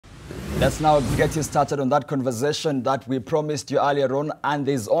Let's now get you started on that conversation that we promised you earlier on. And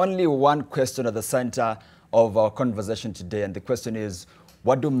there's only one question at the center of our conversation today. And the question is,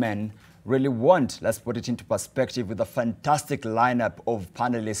 what do men really want? Let's put it into perspective with a fantastic lineup of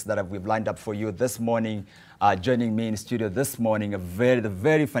panelists that we've lined up for you this morning. Joining me in studio this morning, the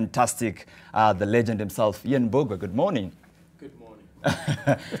very fantastic, the legend himself, Ian Bogwa. Good morning. Good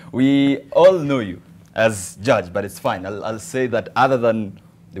morning. We all know you as Judge, but it's fine. I'll say that other than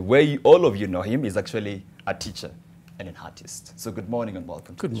the way all of you know him, is actually a teacher and an artist. So good morning and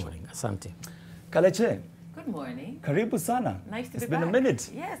welcome. Good morning, Asante. Kaleche. Good morning. Karibu sana. Nice to be back. It's been a minute.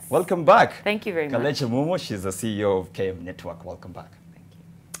 Yes. Welcome back. Thank you very much. Kaleche Mumo, she's the CEO of KM Network. Welcome back. Thank you.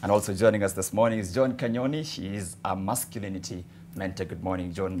 And also joining us this morning is John Kanyoni. She is a masculinity mentor. Good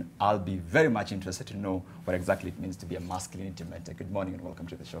morning, John. I'll be very much interested to know what exactly it means to be a masculinity mentor. Good morning and welcome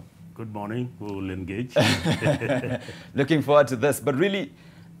to the show. Good morning. We'll engage. Looking forward to this. But really,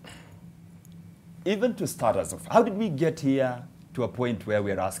 even to start us off, how did we get here to a point where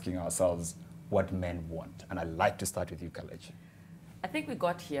we're asking ourselves what men want? And I'd like to start with you, Kalechi. I think we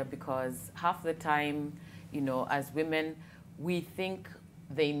got here because half the time, you know, as women, we think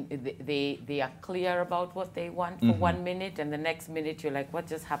they are clear about what they want for 1 minute, and the next minute you're like, what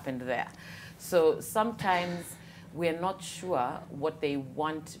just happened there? So sometimes we're not sure what they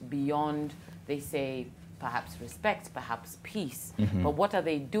want beyond, they say, perhaps respect, perhaps peace. But what are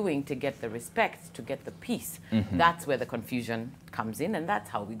they doing to get the respect, to get the peace? That's where the confusion comes in, and that's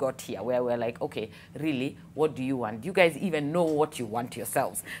how we got here, where we're like, okay, really, what do you want? Do you guys even know what you want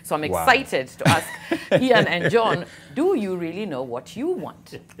yourselves? So I'm excited to ask Ian and John, do you really know what you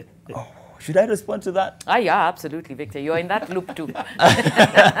want? Oh, should I respond to that? Ah, yeah, absolutely, Victor. You're in that loop too.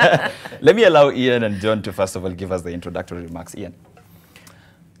 Let me allow Ian and John to first of all give us the introductory remarks. Ian.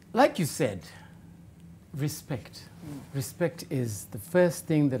 Like you said, respect. Respect is the first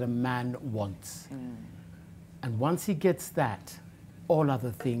thing that a man wants. And once he gets that, all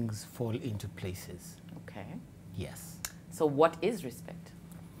other things fall into places. Okay. Yes. So what is respect?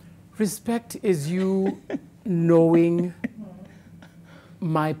 Respect is you knowing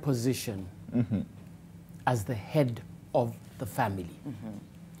my position as the head of the family.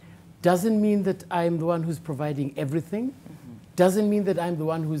 Doesn't mean that I'm the one who's providing everything. Doesn't mean that I'm the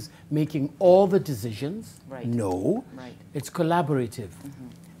one who's making all the decisions. Right. No. Right. It's collaborative.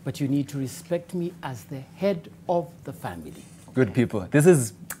 But you need to respect me as the head of the family. Good people. This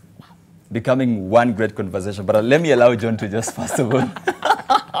is becoming one great conversation, but let me allow John to just first of all.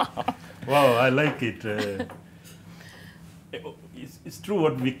 Wow, I like it. It's true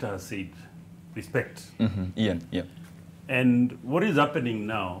what Victor has said, respect. Ian, yeah. And what is happening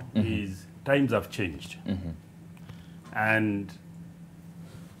now is times have changed. And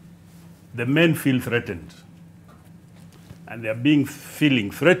the men feel threatened. And they're feeling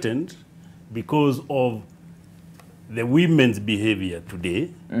threatened because of the women's behavior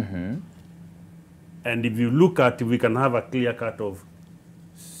today. And if you look at, we can have a clear cut of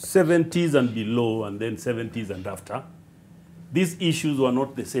 70s and below, and then 70s and after. These issues were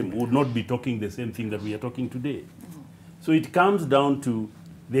not the same, would not be talking the same thing that we are talking today. So it comes down to,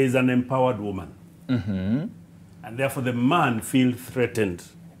 there is an empowered woman. And therefore the man feels threatened.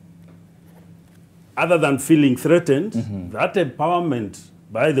 Other than feeling threatened, that empowerment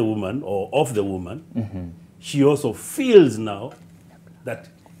by the woman or of the woman, she also feels now that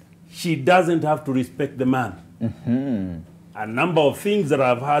she doesn't have to respect the man. A number of things that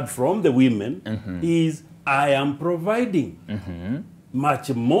I've heard from the women is, I am providing much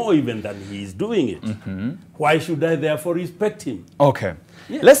more even than he is doing it. Why should I therefore respect him? Okay.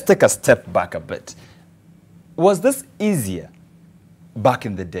 Let's take a step back a bit. Was this easier back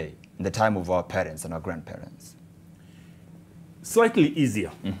in the day, in the time of our parents and our grandparents? Slightly easier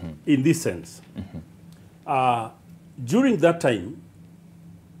in this sense. During that time,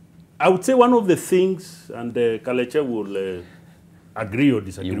 I would say one of the things, and Kalecha will agree or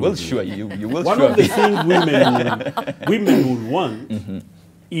disagree. You will sure. You will one sure. of the things women would want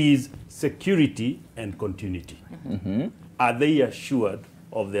is security and continuity. Are they assured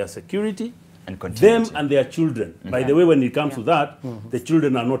of their security? And continuity. Them and their children. By the way, when it comes to that, the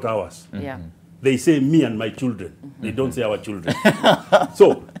children are not ours. They say me and my children. They don't say our children.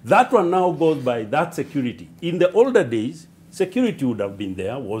 So that one now goes by that security. In the older days, security would have been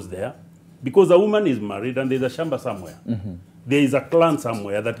there, was there, because a woman is married and there's a shamba somewhere. There is a clan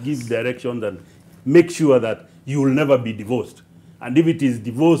somewhere that gives directions and make sure that you will never be divorced. And if it is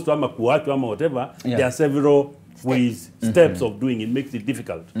divorced or whatever, there are several steps of doing it. Makes it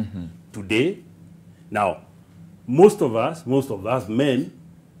difficult. Today, now, most of us men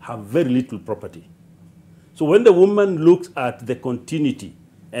have very little property. So when the woman looks at the continuity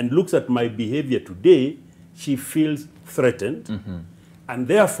and looks at my behavior today, she feels threatened. And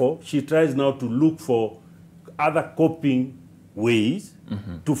therefore, she tries now to look for other coping ways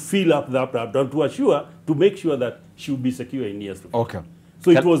to fill up that, to assure, to make sure that she will be secure in years to come. Okay.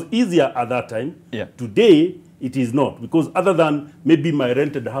 So it was easier at that time. Yeah. Today, it is not, because other than maybe my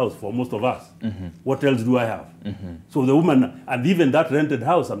rented house for most of us, what else do I have? So the woman, and even that rented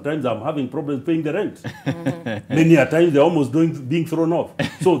house, sometimes I'm having problems paying the rent. Many a times they're almost being thrown off.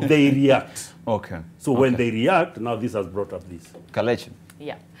 So they react. Okay. So when they react, now this has brought up this. Kalechi.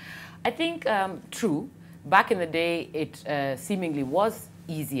 Yeah. I think, true, back in the day, it seemingly was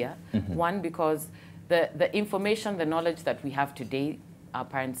easier. One, because the information, the knowledge that we have today, our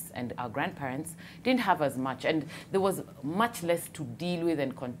parents and our grandparents didn't have as much, and there was much less to deal with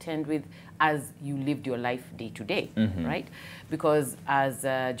and contend with as you lived your life day to day, right? Because as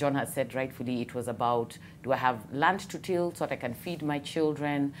John has said rightfully, it was about, do I have land to till so that I can feed my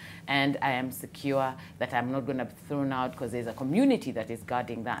children, and I am secure that I'm not going to be thrown out because there's a community that is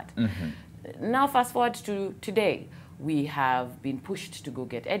guarding that. Now fast forward to today. We have been pushed to go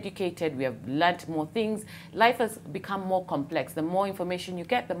get educated. We have learnt more things. Life has become more complex. The more information you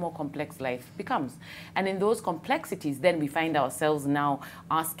get, the more complex life becomes. And in those complexities, then we find ourselves now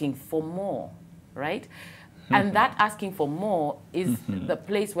asking for more, right? And that asking for more is the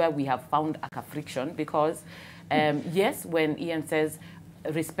place where we have found a friction, because yes, when Ian says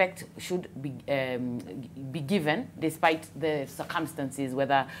respect should be given despite the circumstances,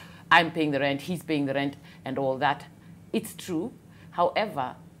 whether I'm paying the rent, he's paying the rent, and all that, it's true.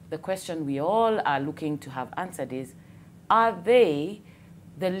 However, the question we all are looking to have answered is, are they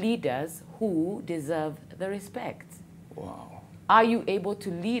the leaders who deserve the respect? Wow. Are you able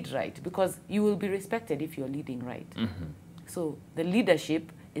to lead right? Because you will be respected if you're leading right. So the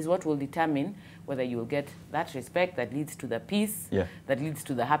leadership is what will determine whether you will get that respect that leads to the peace, that leads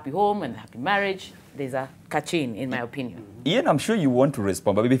to the happy home and the happy marriage. There's a catch-in, in my opinion. Ian, I'm sure you want to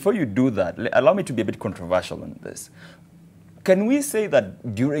respond, but before you do that, allow me to be a bit controversial on this. Can we say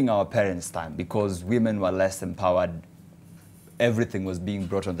that during our parents' time, because women were less empowered, everything was being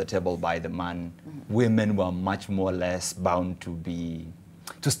brought on the table by the man, women were much more or less bound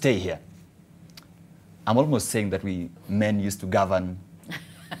to stay here? I'm almost saying that men used to govern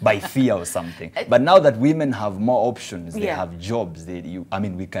by fear or something. But now that women have more options, they have jobs, I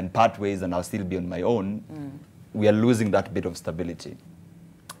mean, we can part ways and I'll still be on my own, we are losing that bit of stability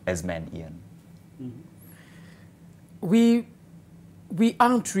as men, Ian. We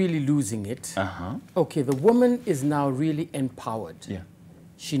aren't really losing it. Okay, the woman is now really empowered.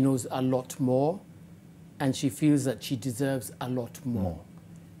 She knows a lot more, and she feels that she deserves a lot more.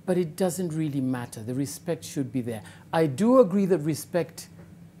 But it doesn't really matter. The respect should be there. I do agree that respect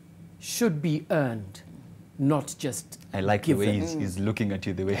should be earned, not just I like given. the way he's looking at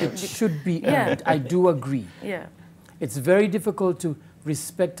you, the way it should be earned. I do agree. It's very difficult to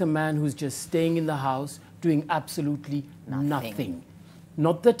respect a man who's just staying in the house doing absolutely nothing.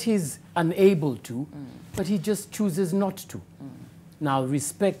 Not that he's unable to, but he just chooses not to. Now,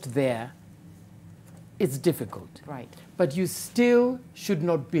 respect there, it's difficult. Right. But you still should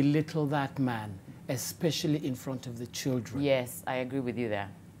not belittle that man, especially in front of the children. Yes, I agree with you there.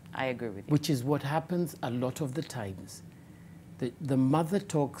 I agree with you. Which is what happens a lot of the times. The mother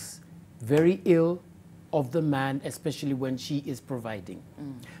talks very ill of the man, especially when she is providing.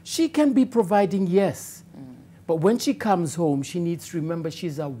 She can be providing, yes. But when she comes home, she needs to remember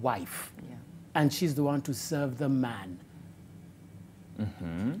she's a wife. And she's the one to serve the man.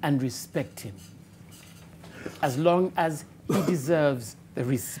 And respect him. As long as he deserves the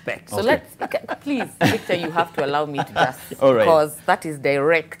respect. So let's, please, Victor, you have to allow me to just, because that is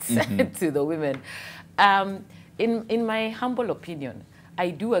direct to the women. In my humble opinion,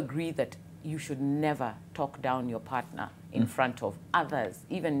 I do agree that you should never talk down your partner in front of others,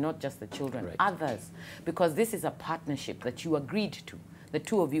 even not just the children, others, because this is a partnership that you agreed to, the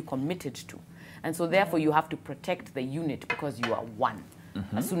two of you committed to. And so therefore you have to protect the unit because you are one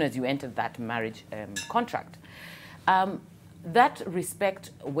as soon as you enter that marriage contract. That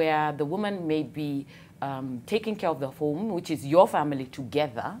respect where the woman may be taking care of the home, which is your family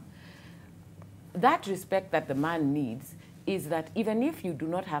together, that respect that the man needs is that even if you do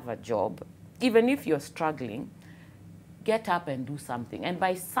not have a job, even if you're struggling, get up and do something. And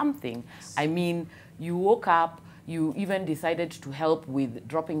by something, I mean you woke up, you even decided to help with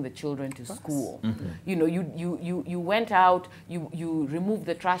dropping the children to school. You know, you went out, you removed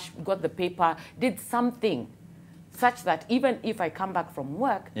the trash, got the paper, did something such that even if I come back from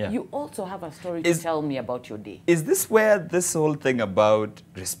work, you also have a story to tell me about your day. Is this where this whole thing about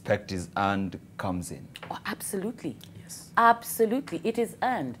respect is earned comes in? Oh, absolutely. Absolutely. It is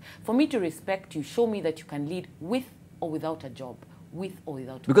earned. For me to respect you, show me that you can lead with or without a job. With or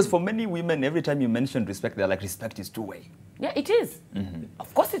without Because money. for many women, every time you mention respect, they're like, respect is two-way. Yeah, it is.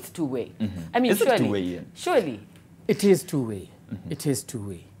 Of course it's two-way. I mean, Is it surely. two-way, Ian? Surely. It is two-way. It is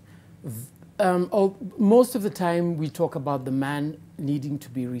two-way. Most of the time, we talk about the man needing to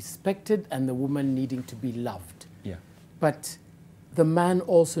be respected and the woman needing to be loved. Yeah. But the man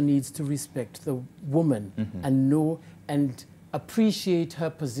also needs to respect the woman and know and appreciate her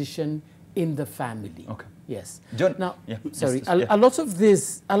position in the family. Okay. Yes. John, Now, yeah, sorry. yes, yeah. A lot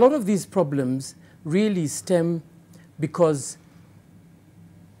of these problems really stem because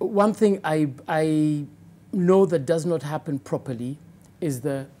one thing I know that does not happen properly is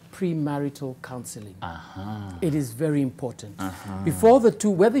the premarital counseling. It is very important. Before the two,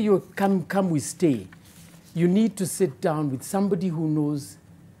 whether you come we stay, you need to sit down with somebody who knows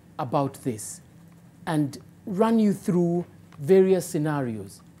about this and run you through various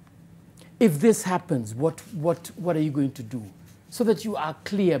scenarios. If this happens, what are you going to do? So that you are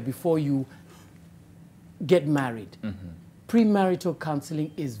clear before you get married. Premarital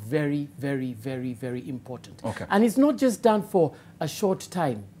counseling is very, very, very, very important. Okay. And it's not just done for a short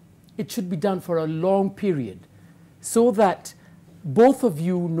time. It should be done for a long period so that both of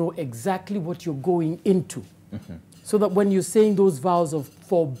you know exactly what you're going into. So that when you're saying those vows of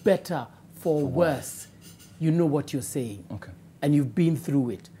for better, for worse, you know what you're saying. Okay. And you've been through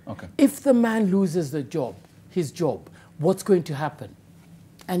it. Okay. If the man loses his job, what's going to happen?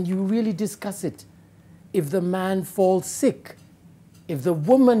 And you really discuss it. If the man falls sick, if the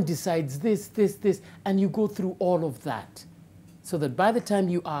woman decides this, and you go through all of that, so that by the time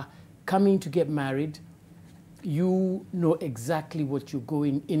you are coming to get married, you know exactly what you're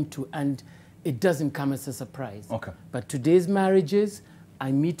going into, and it doesn't come as a surprise. Okay. But today's marriages,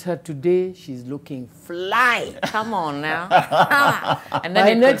 I meet her today, she's looking fly. Come on now. And then By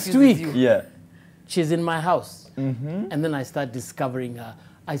it next confuses week, you. Yeah. she's in my house. And then I start discovering her.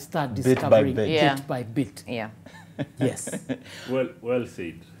 I start by discovering bit. Yeah. bit by bit. Yeah. Yes. Well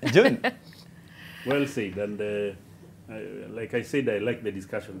said. John. Well said. And like I said, I like the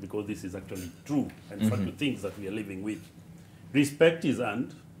discussion because this is actually true and fact the things that we are living with. Respect is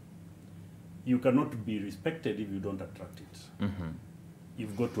earned. You cannot be respected if you don't attract it.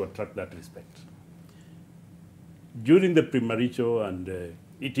 You've got to attract that respect. During the premarital, and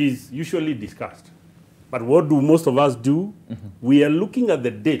it is usually discussed. But what do most of us do? We are looking at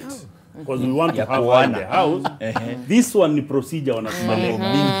the date because we want to have her in the house. This one ni procedure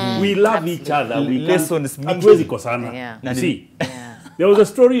wanasimamia. We love each other. We Lessons hatuwezi kosana. Yeah. You see, Yeah. there was a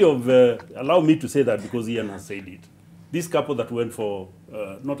story of, allow me to say that because Ian has said it. This couple that went for,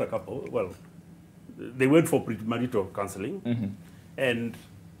 not a couple, well, they went for premarital counseling. And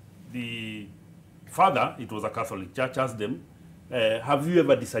the father, it was a Catholic church, asked them, have you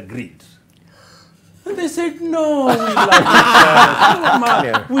ever disagreed? And they said, no, we like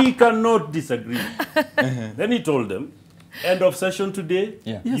each other. We cannot disagree. Then he told them, end of session today,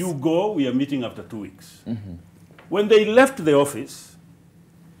 you go, we are meeting after 2 weeks. When they left the office,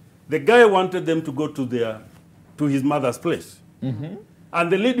 the guy wanted them to go to his mother's place.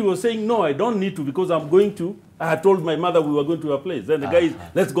 And the lady was saying, no, I don't need to because I'm going to. I had told my mother we were going to her place. Then the guy is,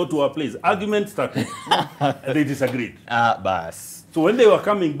 let's go to her place. Argument started. And they disagreed. Bas. So when they were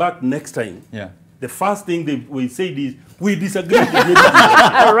coming back next time, the first thing we said is, we disagree.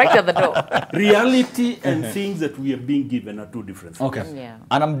 Right at the door. Reality and things that we are being given are two different things. Okay. Yeah.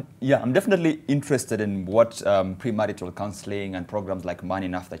 And I'm definitely interested in what premarital counseling and programs like Man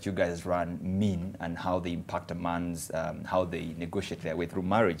Enough that you guys run mean and how they impact a man's, how they negotiate their way through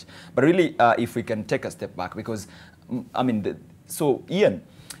marriage. But really, if we can take a step back, because, I mean, so Ian,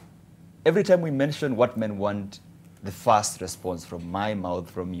 every time we mention what men want, the first response from my mouth,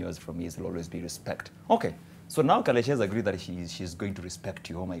 from yours, from his will always be respect. Okay. So now Kaleshi has agreed that she's going to respect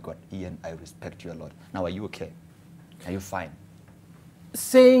you. Oh my God, Ian, I respect you a lot. Now, are you okay? Are you fine?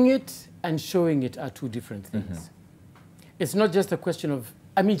 Saying it and showing it are two different things. It's not just a question of,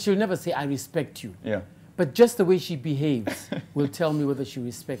 I mean, she'll never say, I respect you. Yeah. But just the way she behaves will tell me whether she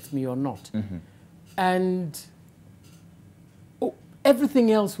respects me or not. And everything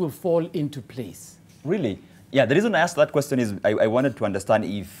else will fall into place. Really? Yeah, the reason I asked that question is I wanted to understand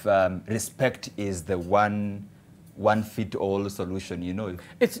if respect is the one-fit-all solution, you know?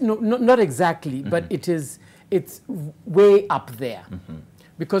 It's not exactly, but it's way up there.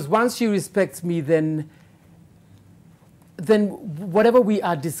 Because once she respects me, then whatever we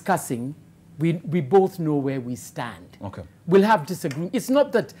are discussing, we both know where we stand. Okay. We'll have disagreement. It's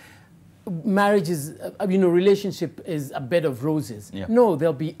not that marriage is, relationship is a bed of roses. Yeah. No,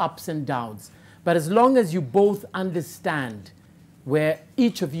 there'll be ups and downs. But as long as you both understand where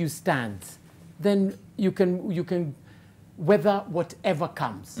each of you stands, then you can weather whatever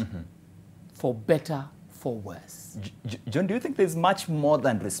comes, for better, for worse. John, do you think there's much more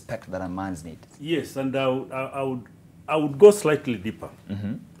than respect that a man's need? Yes, and I would go slightly deeper.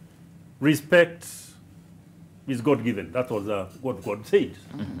 Respect is God-given. That was what God said,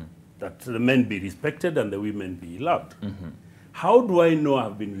 that the men be respected and the women be loved. How do I know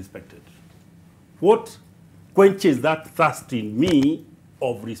I've been respected? What quenches that thirst in me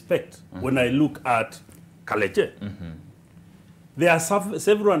of respect when I look at Kaleche? There are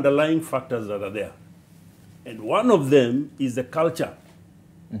several underlying factors that are there. And one of them is the culture.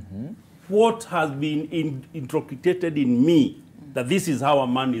 What has been inculcated in me that this is how a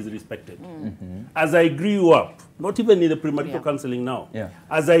man is respected. As I grew up, not even in the premarital counseling now,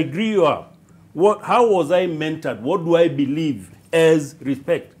 as I grew up, how was I mentored? What do I believe as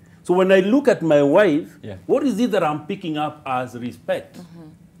respect? So when I look at my wife, what is it that I'm picking up as respect?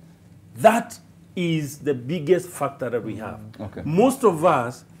 That is the biggest factor that we have. Most of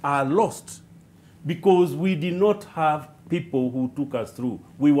us are lost because we did not have people who took us through.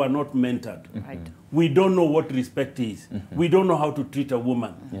 We were not mentored. We don't know what respect is. We don't know how to treat a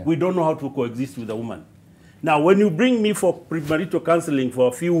woman. We don't know how to coexist with a woman. Now, when you bring me for premarital counseling for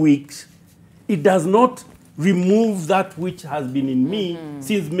a few weeks, it does not remove that which has been in me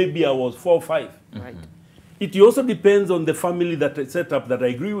since maybe I was 4 or 5. It also depends on the family that I set up that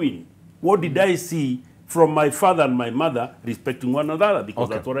I grew in. What did I see from my father and my mother respecting one another? Because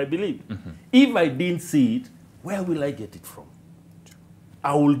that's what I believe. If I didn't see it, where will I get it from?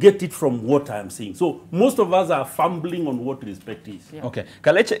 I will get it from what I am seeing. So most of us are fumbling on what respect is. Okay.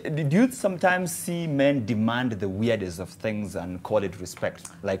 Kaleche, do you sometimes see men demand the weirdest of things and call it respect?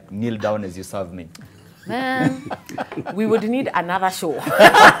 Like kneel down as you serve me? Man, we would need another show.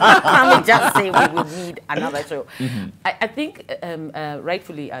 Can we just say we would need another show? I think,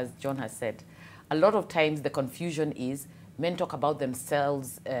 rightfully, as John has said, a lot of times the confusion is men talk about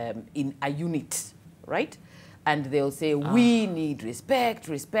themselves in a unit, right? And they'll say, we need respect,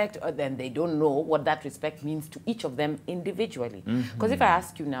 and then they don't know what that respect means to each of them individually. Because if I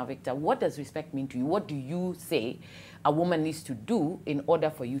ask you now, Victor, what does respect mean to you? What do you say a woman needs to do in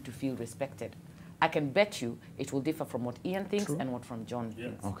order for you to feel respected? I can bet you it will differ from what Ian thinks and what from John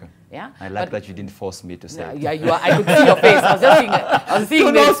thinks. Okay. Yeah? I like that you didn't force me to say it. Yeah, you are. I could see your face. I was just seeing it. I was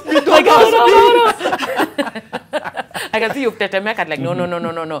seeing this. I can see you tetemekat like,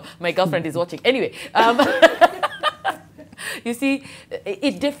 no. My girlfriend is watching. Anyway, you see,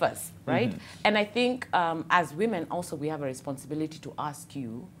 it differs, right? And I think as women also we have a responsibility to ask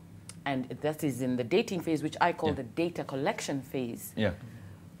you, and that is in the dating phase, which I call the data collection phase.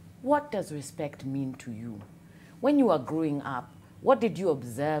 What does respect mean to you? When you are growing up, what did you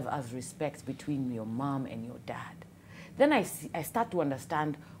observe as respect between your mom and your dad? Then I start to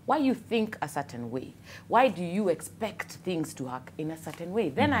understand why you think a certain way. Why do you expect things to act in a certain way?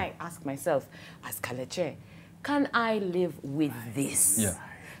 Then I ask myself, as Kaleche, can I live with this?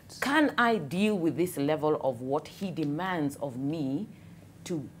 Can I deal with this level of what he demands of me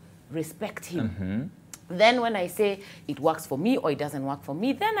to respect him? Then when I say it works for me or it doesn't work for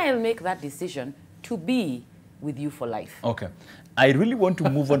me, then I'll make that decision to be with you for life. Okay. I really want to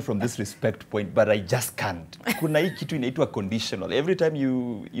move on from this respect point, but I just can't. Kuna hii kitu inaitwa conditional. Every time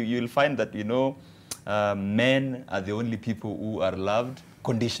you'll find that, you know, men are the only people who are loved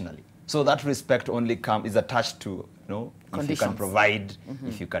conditionally. So that respect only is attached to, you know, if you can provide,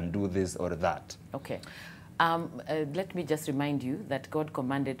 if you can do this or that. Okay. Let me just remind you that God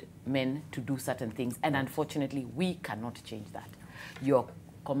commanded men to do certain things, and unfortunately, we cannot change that. You're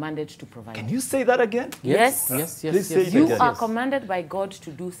commanded to provide. Can you say that again? Yes. Please say it You again. are commanded by God to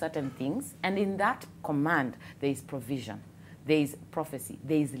do certain things, and in that command, there is provision, there is prophecy,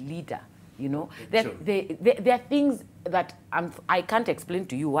 there is leader. You know, there are things that I can't explain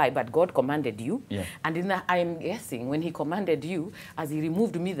to you why, but God commanded you. And I'm guessing when he commanded you, as he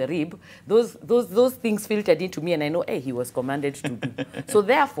removed me the rib, those things filtered into me, and I know, hey, he was commanded to do. So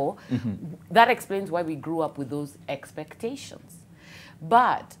therefore, that explains why we grew up with those expectations.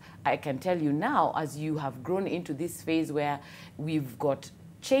 But I can tell you now, as you have grown into this phase where we've got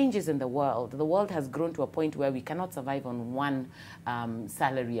changes in the world has grown to a point where we cannot survive on one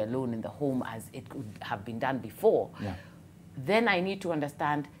salary alone in the home as it could have been done before. Then I need to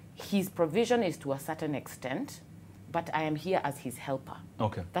understand his provision is to a certain extent, but I am here as his helper.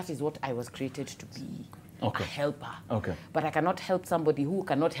 That is what I was created to be, a helper. But I cannot help somebody who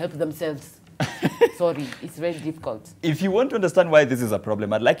cannot help themselves. Sorry, it's very difficult. If you want to understand why this is a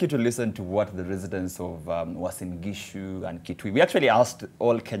problem, I'd like you to listen to what the residents of Uasin Gishu and Kitui. We actually asked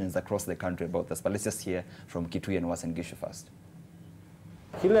all Kenyans across the country about this, but let's just hear from Kitui and Uasin Gishu first.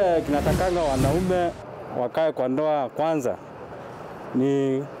 Kile kinatakanga wanaume wakae kwa ndoa kwanza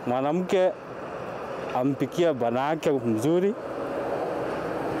ni mwanamke ampikie bwana yake mzuri.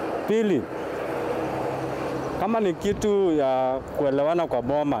 Pili, kama ni kitu ya kuelewana kwa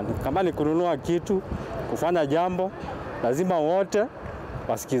boma, kama ni kununua kitu, kufanya jambo, lazima wote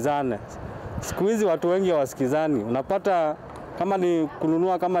wasikizane. Siku hizi watu wengi hawasikizani. Unapata kama ni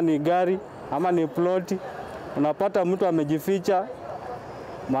kununua, kama ni gari ama ni ploti, unapata mtu amejificha,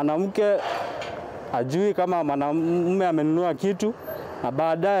 mwanamke ajui kama mwanamume amenunua kitu, na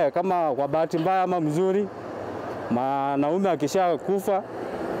baadaye kama kwa bahati mbaya ama mzuri, mwanaume akisha kufa,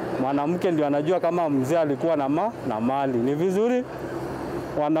 mwanamke ndio anajua kama mzee alikuwa na mali. Ni vizuri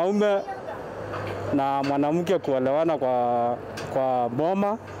wanaume na mwanamke kuelewana kwa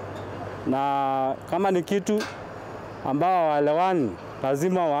boma, na kama ni kitu ambao waelewani,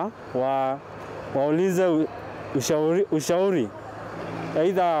 lazima waulize ushauri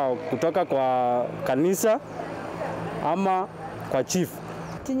aidha kutoka kwa kanisa ama kwa chief.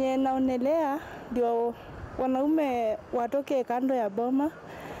 Chenye naonelea ndio wanaume watoke kando ya boma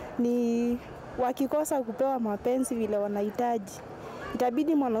ni wakikosa kupewa mapenzi vile wanahitaji.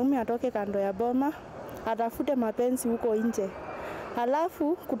 Itabidi mwanaume atoke kando ya boma, atafute mapenzi huko nje.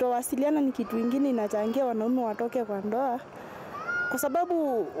 Halafu kutowasiliana ni kitu kingine inachangia wanaume watoke kwa ndoa. Kwa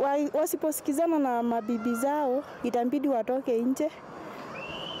sababu wasiposikizana na mabibi zao, itabidi watoke nje.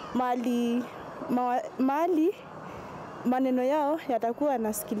 Mali maneno yao yatakuwa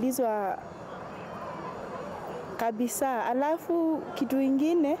yanasikilizwa kabisa. Alafu kitu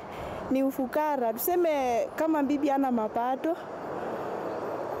kingine ni ufukara. Tuseme kama bibi ana mapato,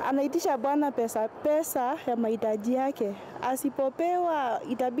 anaitisha bwana pesa ya mahitaji yake. Asipopewa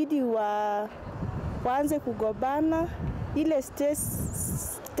itabidi waanze kugobana. Ile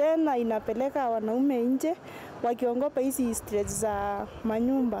stress tena inapeleka wanaume nje wakiongopa hizi stress za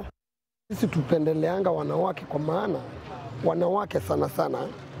manyumba. Sisi tupendeleanga wanawake kwa maana wanawake sana sana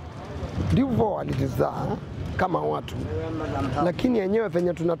ndivyo walituzaa kama watu, lakini yenyewe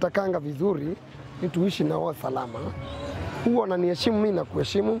venye tunatakanga vizuri ni tuishi na wao salama. Huwa wananiheshimu mimi na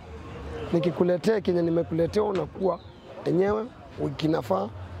kuheshimu, nikikuletea kenye nimekuletea unakuwa yenyewe ukinafaa,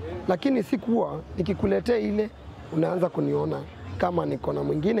 lakini si kuwa nikikuletea ile unaanza kuniona kama niko na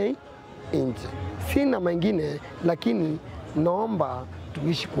mwingine nje. Sina mwingine, lakini naomba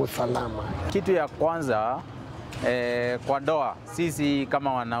tuishi kwa usalama. Kitu ya kwanza kwa ndoa, sisi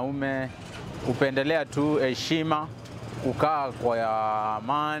kama wanaume kupendelea tu heshima, kukaa kwa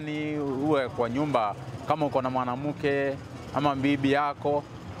amani, uwe kwa nyumba kama uko na mwanamke ama bibi yako,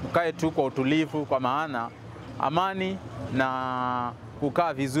 ukae tu kwa utulivu, kwa maana amani na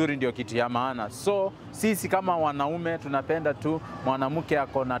kukaa vizuri ndio kitu ya maana. So sisi kama wanaume tunapenda tu mwanamke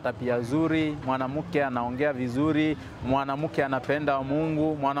ako na tabia nzuri, mwanamke anaongea vizuri, mwanamke anapenda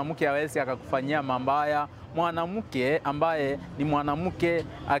Mungu, mwanamke hawezi akakufanyia mabaya, mwanamke ambaye ni mwanamke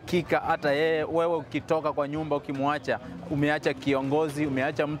hakika. Hata yeye wewe ukitoka kwa nyumba ukimwacha, umeacha kiongozi,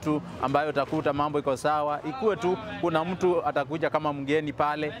 umeacha mtu ambaye utakuta mambo iko sawa. Ikuwe tu kuna mtu atakuja kama mgeni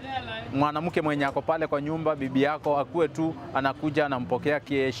pale, mwanamke mwenye ako pale kwa nyumba, bibi yako, akuwe tu anakuja anampokea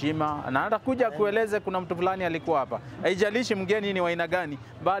kiheshima, na atakuja kueleze kuna mtu fulani alikuwa hapa. Haijalishi mgeni ni wa aina gani,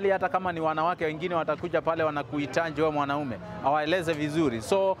 bali hata kama ni wanawake wengine watakuja pale wanakuhitaji wewe mwanaume, awaeleze vizuri.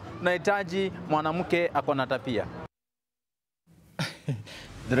 So tunahitaji mwanamke ako na tabia.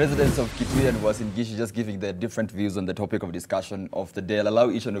 The residents of Kitui and Uasin Gishu just giving their different views on the topic of discussion of the day. I'll allow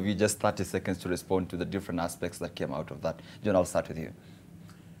each one of you just 30 seconds to respond to the different aspects that came out of that. John, I'll start with you.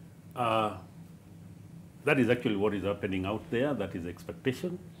 That is actually what is happening out there. That is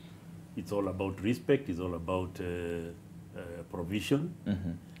expectation. It's all about respect. It's all about provision.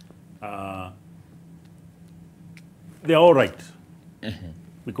 They are all right.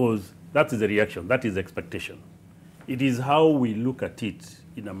 Because that is the reaction. That is expectation. It is how we look at it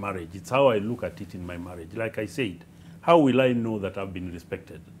in a marriage. It's how I look at it in my marriage. Like I said, how will I know that I've been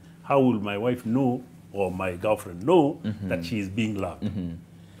respected? How will my wife know or my girlfriend know that she is being loved?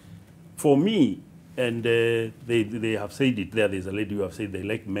 For me, and they have said it there, there's a lady who have said they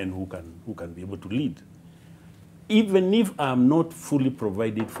like men who can be able to lead. Even if I'm not fully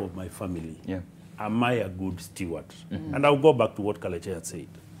provided for my family, am I a good steward? And I'll go back to what Kalecha had said.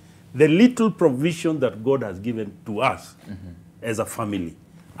 The little provision that God has given to us as a family,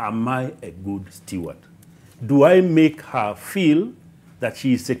 am I a good steward? Do I make her feel that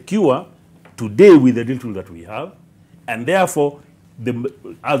she is secure today with the little that we have? And therefore,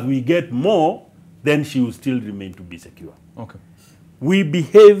 as we get more, then she will still remain to be secure. Okay. We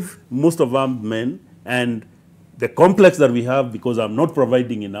behave, most of our men, and the complex that we have because I'm not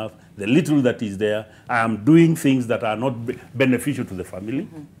providing enough, the little that is there, I am doing things that are not beneficial to the family.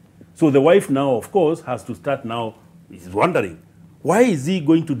 So the wife now, of course, has to start now, is wondering, why is he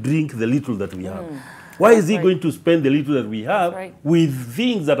going to drink the little that we have? Why is he going to spend the little that we have with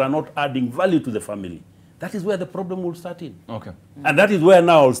things that are not adding value to the family? That is where the problem will start in. Okay. And that is where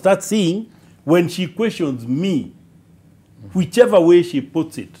now I'll start seeing when she questions me, whichever way she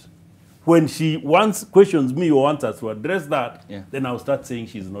puts it, when she questions me or wants us to address that, then I'll start saying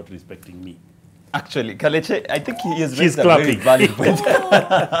she's not respecting me. Actually, Kalechi, I think he is She's a very valid point.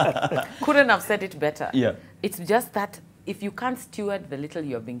 Couldn't have said it better. Yeah. It's just that if you can't steward the little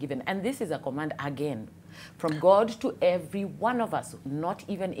you have been given, and this is a command again from God to every one of us, not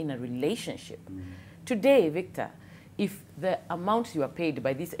even in a relationship. Today, Victor, if the amount you are paid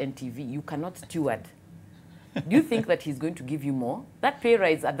by this NTV, you cannot steward, do you think that he's going to give you more? That pay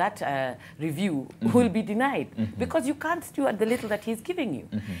rise at that review will be denied because you can't steward the little that he's giving you.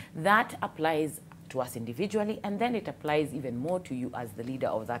 That applies to us individually, and then it applies even more to you as the leader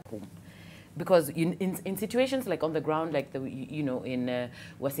of that home. Because in situations like on the ground, like in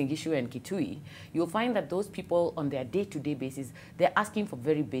Wasingishu and Kitui, you'll find that those people on their day-to-day basis, they're asking for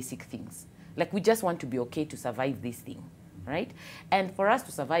very basic things. Like, we just want to be okay to survive this thing, right? And for us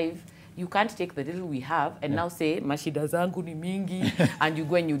to survive, you can't take the little we have and now say, mashida zangu ni mingi, and you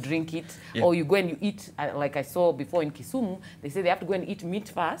go and you drink it, or you go and you eat, like I saw before in Kisumu, they say they have to go and eat meat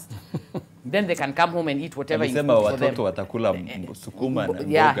first, then they can come home and eat whatever you cook for them.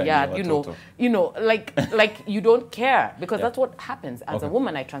 Like you don't care, because that's what happens. As a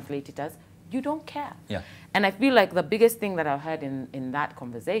woman, I translate it as, you don't care. And I feel like the biggest thing that I've heard in that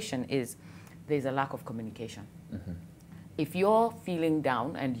conversation is there's a lack of communication. If you're feeling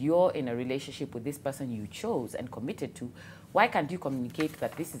down and you're in a relationship with this person you chose and committed to, why can't you communicate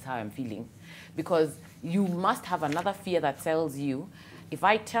that this is how I'm feeling? Because you must have another fear that tells you, if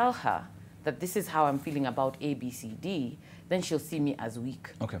I tell her that this is how I'm feeling about A, B, C, D, then she'll see me as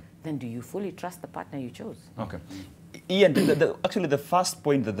weak. Okay. Then do you fully trust the partner you chose? Okay. Ian, actually the first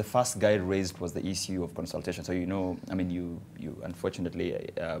point that the first guy raised was the issue of consultation. So, I mean, you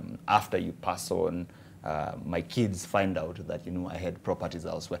unfortunately, after you pass on, my kids find out that, I had properties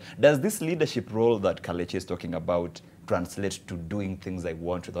elsewhere. Does this leadership role that Kalechi is talking about translate to doing things I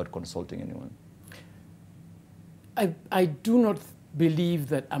want without consulting anyone? I do not believe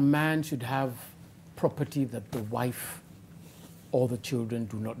that a man should have property that the wife or the children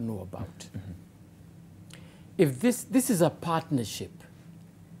do not know about. If this is a partnership,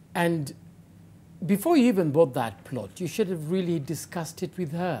 and before you even bought that plot, you should have really discussed it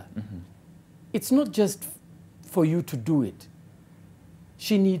with her. It's not just for you to do it.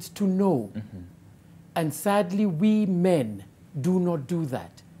 She needs to know. And sadly, we men do not do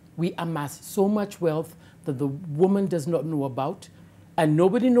that. We amass so much wealth that the woman does not know about, and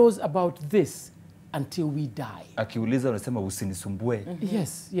nobody knows about this until we die. Akiuliza unasema usinisumbue.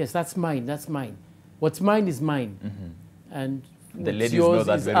 Yes, that's mine, that's mine. What's mine is mine. And the ladies know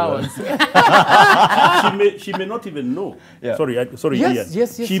that very well. she may not even know. Sorry, Ian.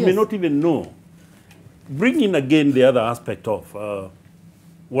 Yes, she may not even know. Bring in again the other aspect of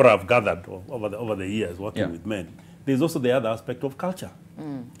what I've gathered over the years working with men. There's also the other aspect of culture.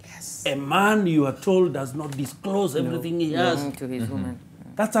 Yes. A man, you are told, does not disclose everything he has to his woman.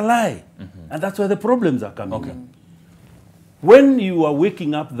 That's a lie. And that's where the problems are coming in. When you are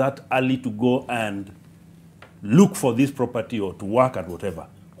waking up that early to go and look for this property or to work at whatever,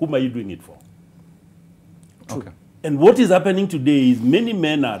 whom are you doing it for? Okay. And what is happening today is many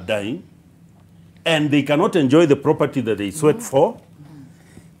men are dying and they cannot enjoy the property that they sweat for.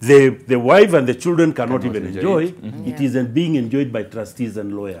 The wife and the children cannot even enjoy it. It is being enjoyed by trustees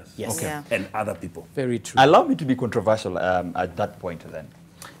and lawyers and other people. Very true. Allow me to be controversial at that point then.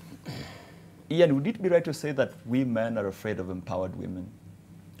 Ian, would it be right to say that we men are afraid of empowered women?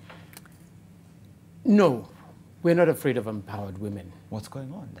 No, we're not afraid of empowered women. What's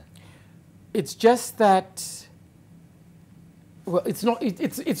going on then? It's just that, well,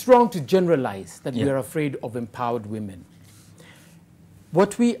 it's wrong to generalize that we are afraid of empowered women.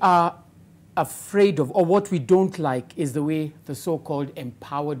 What we are afraid of, or what we don't like, is the way the so-called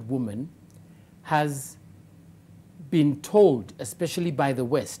empowered woman has been told, especially by the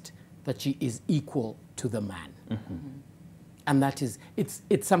West, that she is equal to the man. And that is,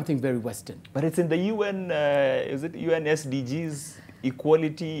 it's something very Western. But it's in the UN, is it UN SDGs,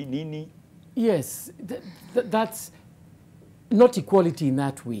 equality, Nini? Yes, that's not equality in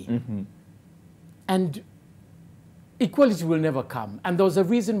that way. And equality will never come. And there was a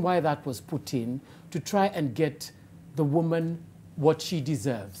reason why that was put in, to try and get the woman what she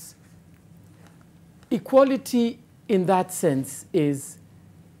deserves. Equality in that sense is,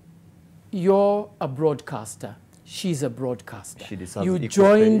 you're a broadcaster, she's a broadcaster. She deserves you equal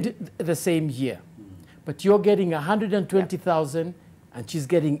joined the same year, but you're getting 120,000 and she's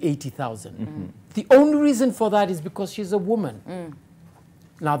getting 80,000. The only reason for that is because she's a woman.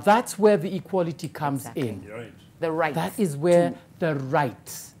 Now that's where the equality comes in. Right. The rights. That is where the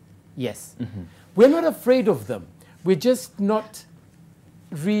rights, yes. We're not afraid of them. We're just not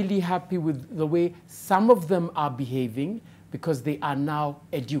really happy with the way some of them are behaving, because they are now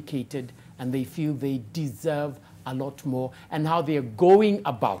educated and they feel they deserve a lot more, and how they are going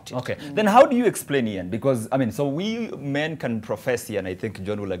about it. Okay, then how do you explain, Ian? Because, I mean, so we men can profess here, and I think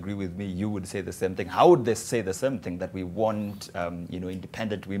John will agree with me, you would say the same thing. How would they say the same thing, that we want, you know,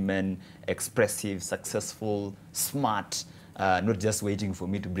 independent women, expressive, successful, smart, not just waiting for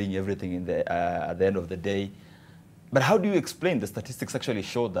me to bring everything in the, at the end of the day? But how do you explain? The statistics actually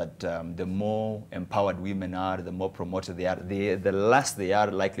show that the more empowered women are, the more promoted they are, the less they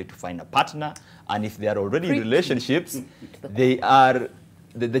are likely to find a partner. And if they are already in relationships, they are,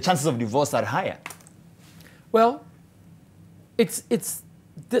 the chances of divorce are higher. Well, it's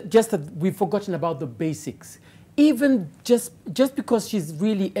just that we've forgotten about the basics. Even just because she's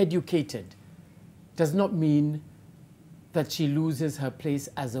really educated does not mean that she loses her place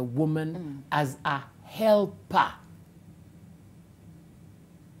as a woman, as a helper.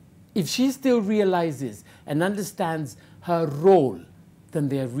 If she still realizes and understands her role, then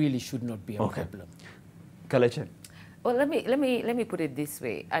there really should not be a problem. Kalechi? Well, let me put it this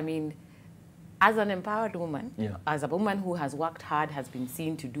way. I mean, as an empowered woman, as a woman who has worked hard, has been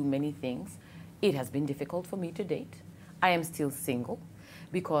seen to do many things, it has been difficult for me to date. I am still single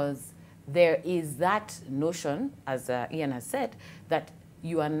because there is that notion, as Ian has said, that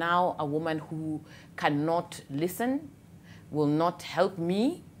you are now a woman who cannot listen, will not help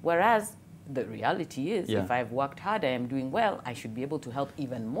me, whereas the reality is, if I've worked hard, I am doing well, I should be able to help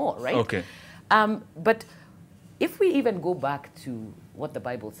even more, right? Okay. But if we even go back to what the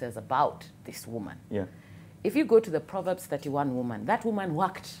Bible says about this woman, if you go to the Proverbs 31 woman, that woman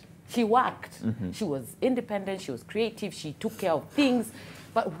worked. She worked. She was independent, she was creative, she took care of things.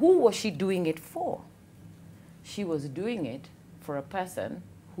 But who was she doing it for? She was doing it for a person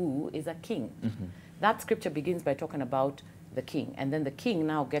who is a king. That scripture begins by talking about the king, and then the king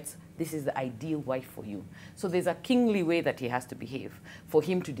now gets, this is the ideal wife for you. So there's a kingly way that he has to behave for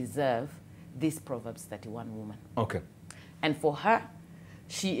him to deserve this Proverbs 31 woman. Okay. And for her,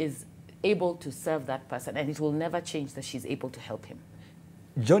 she is able to serve that person, and it will never change that she's able to help him.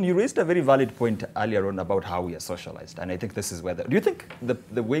 John, you raised a very valid point earlier on about how we are socialized, and I think this is where do you think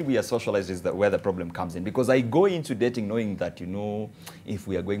the way we are socialized is where the problem comes in? Because I go into dating knowing that, you know, if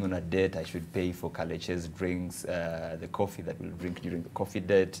we are going on a date, I should pay for Kaleche's drinks, the coffee that we'll drink during the coffee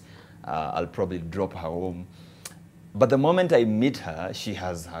date. I'll probably drop her home. But the moment I meet her, she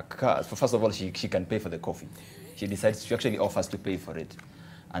has her car. So first of all, she can pay for the coffee. She decides, she actually offers to pay for it.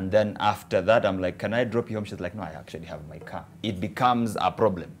 And then after that, I'm like, can I drop you home? She's like, no, I actually have my car. It becomes a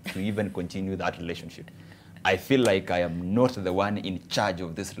problem to even continue that relationship. I feel like I am not the one in charge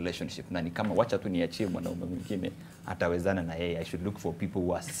of this relationship. Na ni kama wacha tu niachie mwanaume mwingine atawezana na yeye. I should look for people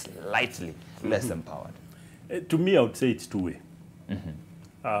who are slightly less empowered. To me, I would say it's two-way.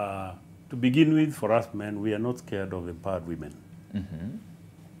 To begin with, for us men, we are not scared of empowered women.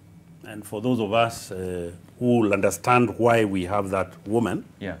 And for those of us who will understand why we have that woman,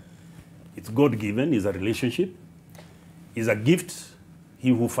 it's God-given, it's a relationship, it's a gift. He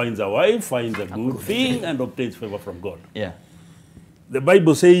who finds a wife finds a good thing and obtains favor from God. The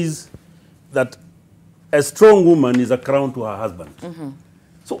Bible says that a strong woman is a crown to her husband.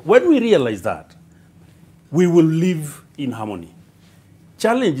 So when we realize that, we will live in harmony.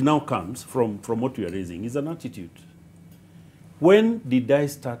 Challenge now comes from what we are raising is an attitude. When did I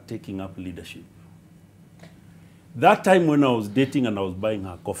start taking up leadership? That time when I was dating and I was buying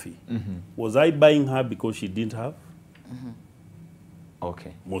her coffee, was I buying her because she didn't have?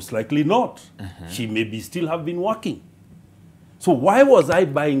 Okay. Most likely not. She maybe still have been working. So why was I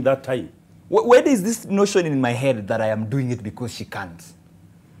buying that time? Where is this notion in my head that I am doing it because she can't?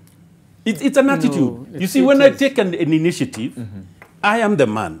 It's an attitude. No, you see, when I take an initiative, I am the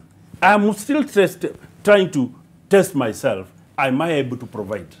man. I am still trying to test myself. Am I able to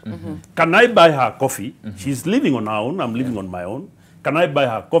provide? Can I buy her coffee? She's living on her own. I'm living on my own. Can I buy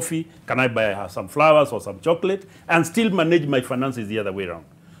her coffee? Can I buy her some flowers or some chocolate? And still manage my finances the other way around.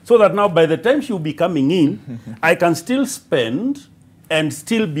 So that now by the time she will be coming in, I can still spend and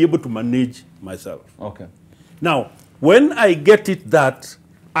still be able to manage myself. Okay. Now, when I get it that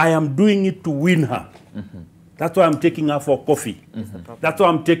I am doing it to win her. That's why I'm taking her for coffee. That's why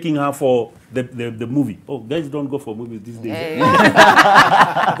I'm taking her for the movie. Oh, guys don't go for movies these days.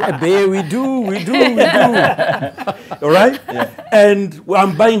 Babe, we do. All right? Yeah. And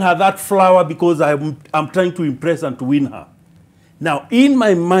I'm buying her that flower because I'm trying to impress and to win her. Now, in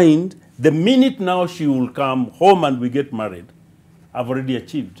my mind, the minute now she will come home and we get married, I've already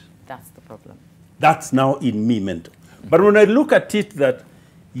achieved. That's the problem. That's now in me mental. But when I look at it that,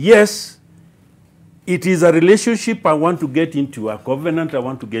 yes, it is a relationship I want to get into, a covenant I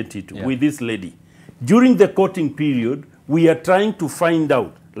want to get into with this lady. During the courting period, we are trying to find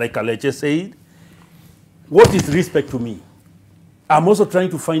out, like Aleche said, what is respect to me. I'm also trying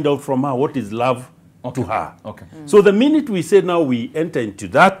to find out from her what is love to her. Okay. So the minute we say now we enter into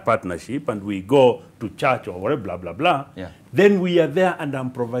that partnership and we go to church or whatever, blah, blah, blah, then we are there and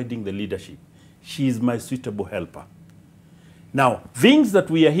I'm providing the leadership. She is my suitable helper. Now, things that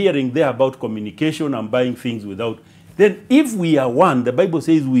we are hearing there about communication and buying things without, then if we are one, the Bible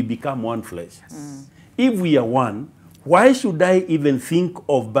says we become one flesh. If we are one, why should I even think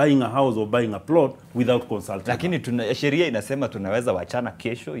of buying a house or buying a plot without consulting? Lakini sheria inasema tunaweza wachana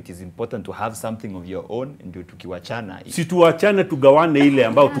kesho. It is important to have something of your own. Ndio tukiwachana. Si tuwachane tugawane ile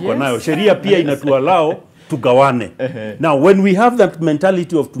ambao tuko nayo. Sheria pia inatualao tugawane. Now, when we have that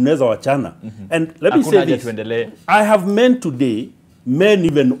mentality of tunaweza wachana, and let me say this, I have men today, men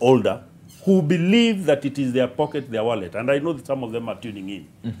even older, who believe that it is their pocket, their wallet. And I know that some of them are tuning in.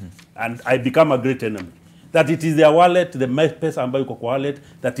 And I become a great enemy. That it is their wallet, the pesa ambayo iko kwa wallet,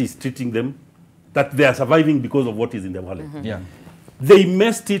 that is treating them, that they are surviving because of what is in their wallet. They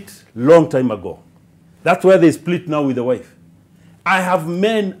messed it long time ago. That's why they split now with the wife. I have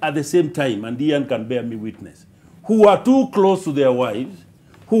men at the same time, and Ian can bear me witness, who are too close to their wives,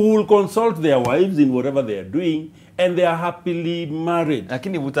 who will consult their wives in whatever they are doing, and they are happily married.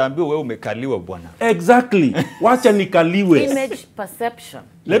 Lakini utaambiwa wewe umekaliwa bwana. Exactly. Wacha nikaliwe. Image perception.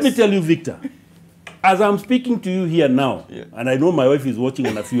 Let me tell you, Victor, as I'm speaking to you here now, and I know my wife is watching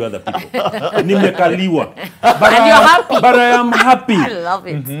and a few other people, nimekaliwa. But And you're happy. But I am happy. I love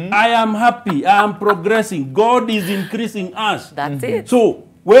it. I am happy. I am progressing. God is increasing us. That's it. So,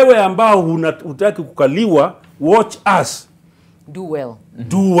 wewe ambao hutaki kukaliwa, watch us. Do well.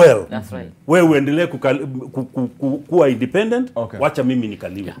 Do well. That's right. Wewe uendelee kuwa independent, wacha mimi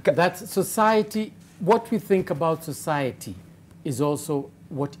nikaliwa. That society, what we think about society is also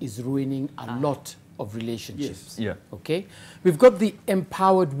what is ruining a lot of relationships. Okay? We've got the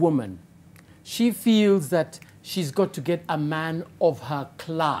empowered woman. She feels that she's got to get a man of her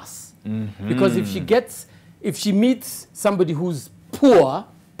class. Because if she meets somebody who's poor,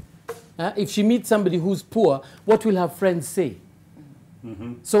 what will her friends say?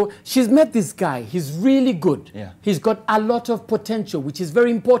 So she's met this guy. He's really good. He's got a lot of potential, which is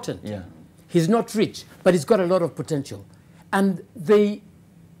very important. He's not rich, but he's got a lot of potential. And they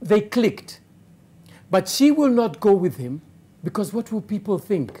clicked. But she will not go with him because what will people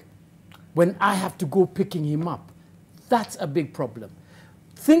think when I have to go picking him up? That's a big problem.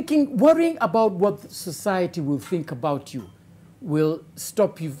 Worrying about what society will think about you will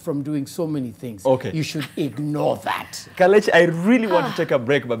stop you from doing so many things. You should ignore that. Kalechi, I really want to take a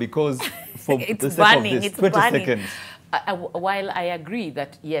break, but because for the sake of this, 20 seconds. While I agree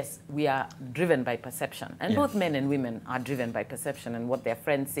that, yes, we are driven by perception, and both men and women are driven by perception and what their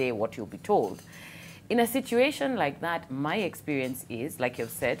friends say, what you'll be told. In a situation like that, my experience is, like you've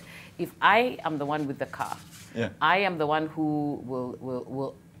said, if I am the one with the car, I am the one who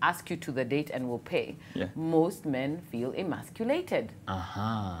will ask you to the date and will pay, most men feel emasculated.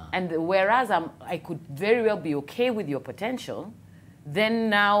 And whereas I could very well be okay with your potential, then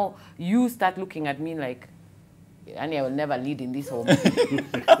now you start looking at me like, and I will never lead in this home.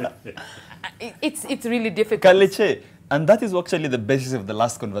 It's really difficult. Kalechi, and that is actually the basis of the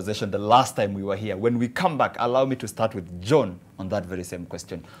last conversation, the last time we were here. When we come back, allow me to start with John on that very same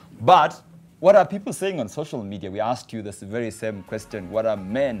question. But what are people saying on social media? We asked you this very same question. What are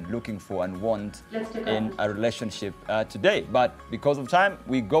men looking for and want in a relationship today? But because of time,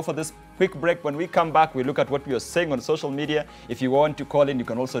 we go for this quick break. When we come back, we look at what you're saying on social media. If you want to call in, you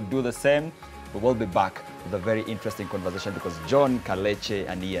can also do the same. We will be back with a very interesting conversation because John, Kalechi,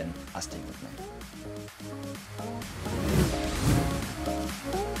 and Ian are staying with me.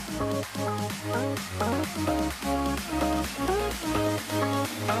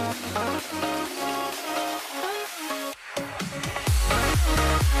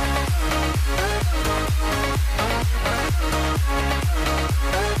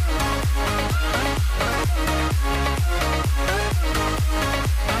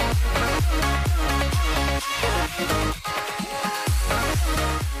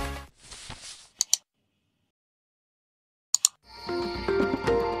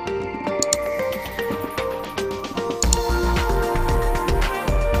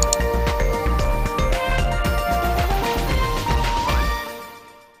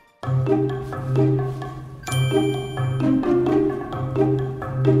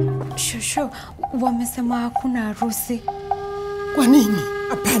 Shushu, wamesema hakuna harusi. Kwa nini?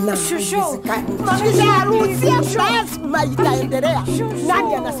 Hapana. Shushu. Mamisa harusi lazima itaendelea.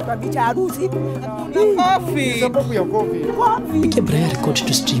 Nani anasimamisha harusi? Kofi. Sababu ya kofi. Ike Brian record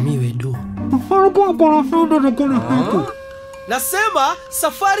to streamiwe do. Nasema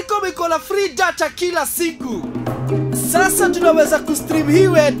Safaricom iko na free data kila siku. Sasa tunaweza kustream hii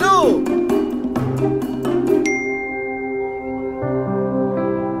wedo.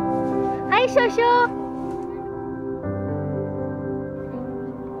 Hi Shosho.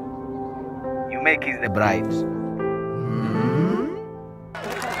 You make is the bride.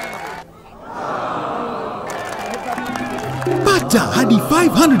 Pata hadi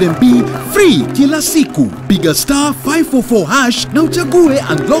 500 MB free kila siku. Piga star 544 hash na uchague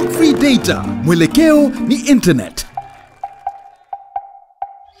unlock free data. Mwelekeo ni internet.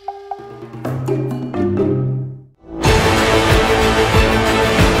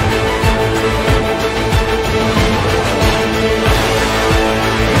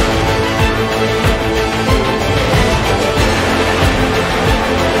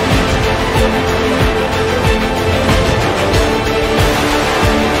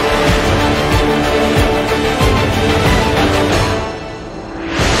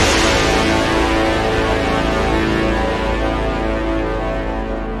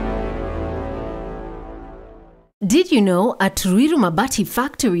 Did you know at Ruiru Mabati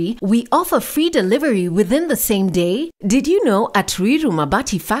Factory, we offer free delivery within the same day? Did you know at Ruiru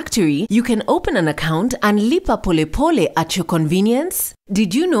Mabati Factory, you can open an account and lipa pole pole at your convenience?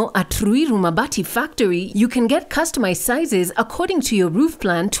 Did you know at Ruiru Mabati Factory, you can get customized sizes according to your roof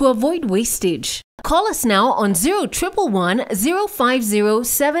plan to avoid wastage? Call us now on 0111 050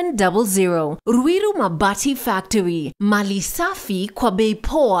 700. Ruiru Mabati Factory, mali safi kwa bei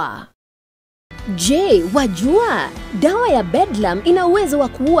poa. Je, wajua? Dawa ya Bedlam ina uwezo wa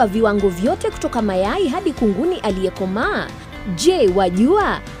kuua viwango vyote kutoka mayai hadi kunguni aliyekomaa. Je,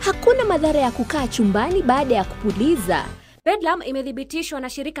 wajua? Hakuna madhara ya kukaa chumbani baada ya kupuliza. Bedlam imethibitishwa na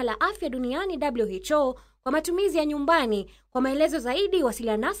shirika la afya duniani WHO kwa matumizi ya nyumbani. Kwa maelezo zaidi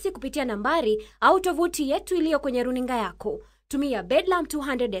wasiliana nasi kupitia nambari au tovuti yetu iliyo kwenye runinga yako. Tumia Bedlam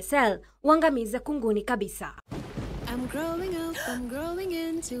 200 SL, uangamize kunguni kabisa. I'm growing up, I'm growing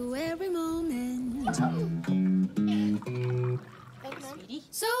into every moment.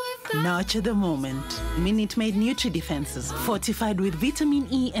 So if Nurture the moment. Minute Maid Nutri Defenses, fortified with vitamin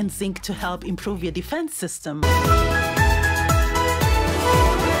E and zinc to help improve your defense system.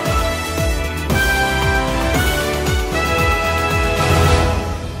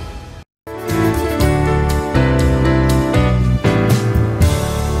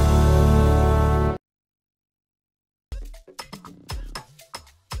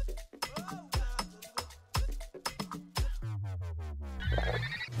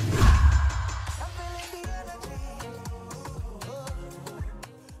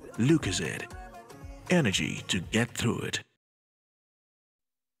 Lucozade. Energy to get through it.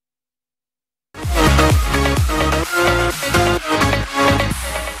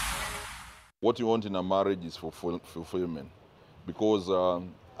 What you want in a marriage is fulfillment, because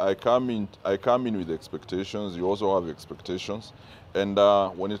I come in with expectations. You also have expectations, and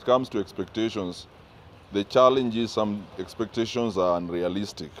when it comes to expectations, the challenge is some expectations are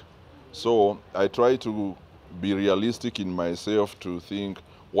unrealistic. So I try to be realistic in myself to think,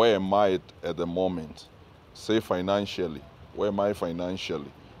 where am I at the moment? Say financially, where am I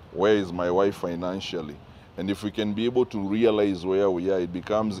financially? Where is my wife financially? And if we can be able to realize where we are, it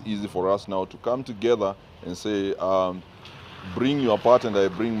becomes easy for us now to come together and say, bring your part and I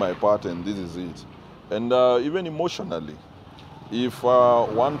bring my part and this is it. And even emotionally, if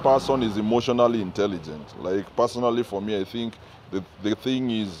one person is emotionally intelligent, like personally for me, I think the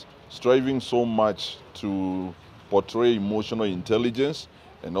thing is striving so much to portray emotional intelligence,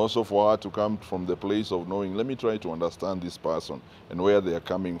 and also for her to come from the place of knowing, let me try to understand this person and where they are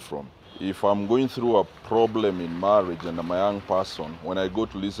coming from. If I'm going through a problem in marriage and I'm a young person, when I go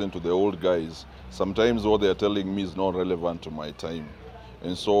to listen to the old guys, sometimes what they're telling me is not relevant to my time.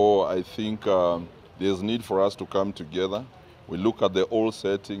 And so I think there's need for us to come together. We look at the old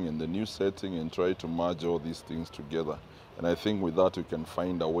setting and the new setting and try to merge all these things together. And I think with that we can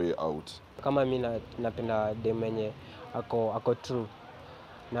find a way out. Kama mimi napenda dem mwenye ako true.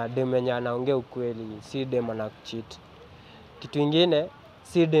 Na dem mwenye anaongea ukweli, si dem anakucheat. Kitu kingine,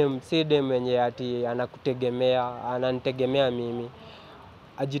 si dem mwenye ati anakutegemea, ananitegemea mimi.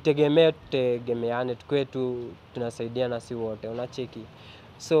 Ajitegemee, tutegemeane, tukue tu tunasaidiana si wote, unacheki.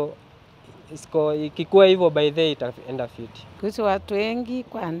 So ikikuwa hivyo by the way itaenda fit. Kuhusu watu wengi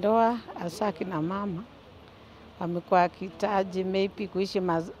kwa ndoa, hasa kina mama, wamekuwa wakihitaji maybe kuishi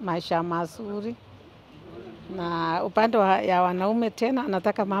maisha mazuri, na upande ya wanaume tena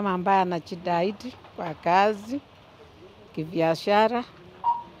anataka mama ambaye anajitahidi kwa kazi, kibiashara,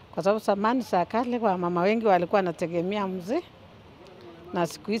 kwa sababu zamani za kale kwa mama wengi walikuwa wanategemea mzee, na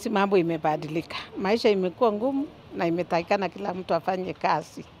siku hizi mambo imebadilika, maisha imekuwa ngumu na imetakikana kila mtu afanye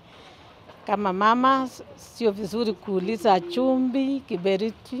kazi. Kama mama sio vizuri kuuliza chumvi,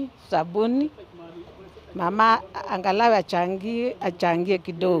 kiberiti, sabuni. Mama angalau achangie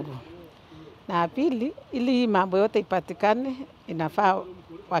kidogo. Na pili, ili hii mambo yote ipatikane, inafaa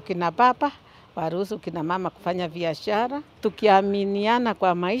wakina baba waruhusu kina mama kufanya biashara, tukiaminiana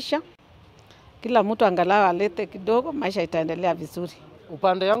kwa maisha. Kila mtu angalau alete kidogo, maisha itaendelea vizuri.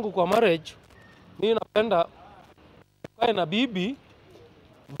 Upande yangu kwa marriage, mimi napenda kae na bibi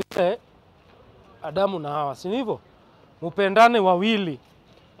vile Adamu na Hawa, si hivyo? Mupendane wawili.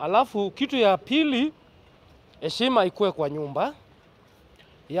 Alafu kitu ya pili, heshima ikue kwa nyumba.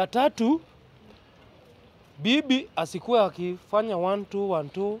 Ya tatu, bibi asikuwe akifanya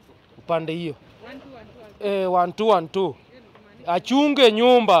 1-2-1-2 upande hiyo. 1-2-1-2. Achunge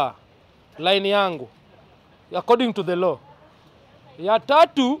nyumba, line yangu, according to the law. Ya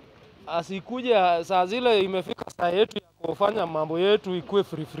tatu, asikuje saa zile imefika saa yetu ya kufanya mambo yetu ikue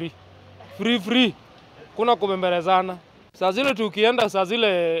free. Kuna kumembelezana. Saa zile tukienda saa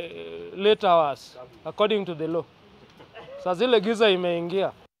zile late hours, according to the law. Saa zile giza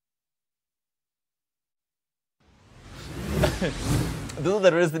imeingia. Those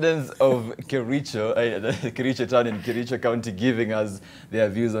are the residents of Kericho, Kericho town in Kericho County, giving us their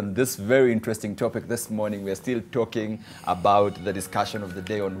views on this very interesting topic. This morning, we are still talking about the discussion of the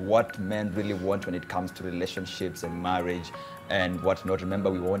day on what men really want when it comes to relationships and marriage and what not. Remember,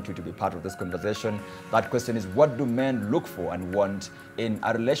 we want you to be part of this conversation. That question is, what do men look for and want in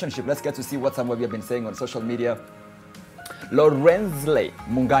a relationship? Let's get to see what some of you have been saying on social media. Lorenzle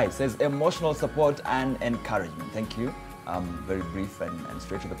Mungai says, emotional support and encouragement. Thank you. Very brief and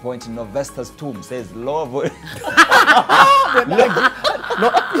straight to the point. Novesta's Tomb says lower volumes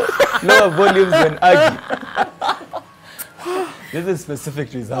when argue. This is specific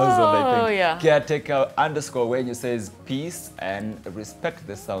to his household, I think. Yeah. Caretaker _ when you says peace and respect.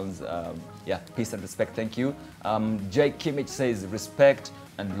 This sounds, peace and respect. Thank you. Jai Kimmich says respect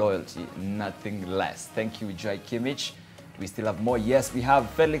and loyalty, nothing less. Thank you, Jai Kimmich. We still have more. Yes, we have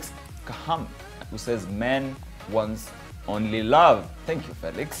Felix Kaham, who says men wants only love. Thank you,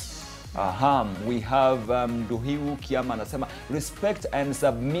 Felix. We have Duhiu Kiama anasema respect and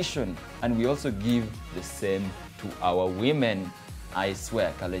submission, and we also give the same to our women. I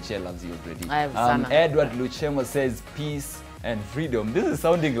swear, Kaleche loves you already. Edward Luchemo says peace and freedom. This is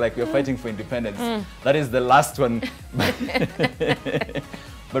sounding like we're fighting for independence. That is the last one.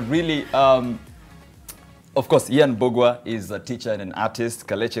 But really, of course, Ian Bogwa is a teacher and an artist.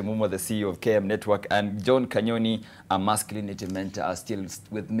 Kaleche Mumo, the CEO of KM Network, and John Kanyoni, a masculinity mentor, are still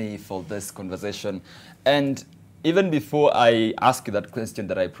with me for this conversation. And even before I ask you that question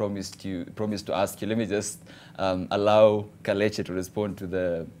that I promised to ask you, let me just allow Kaleche to respond to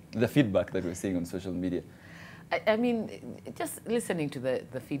the feedback that we're seeing on social media. I mean, just listening to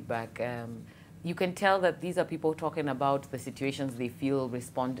the feedback, you can tell that these are people talking about the situations they feel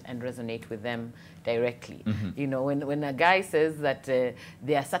respond and resonate with them directly. You know, when a guy says that there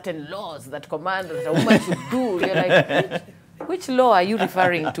are certain laws that command that a woman should do, you're like, which law are you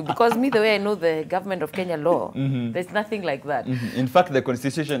referring to? Because me, the way I know the government of Kenya law, there's nothing like that. In fact, the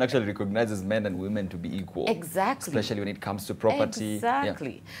constitution actually recognizes men and women to be equal. Exactly. Especially when it comes to property.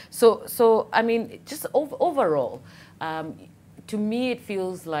 Exactly. Yeah. So I mean, just overall, to me, it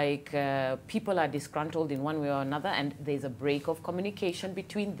feels like people are disgruntled in one way or another, and there's a break of communication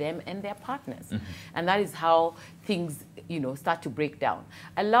between them and their partners. And that is how things, start to break down.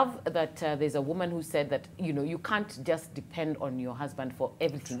 I love that there's a woman who said that, you can't just depend on your husband for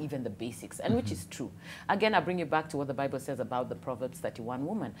everything, even the basics, and which is true. Again, I bring you back to what the Bible says about the Proverbs 31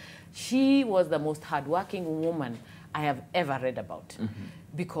 woman. She was the most hardworking woman I have ever read about.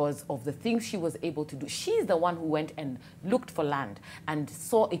 Because of the things she was able to do. She's the one who went and looked for land and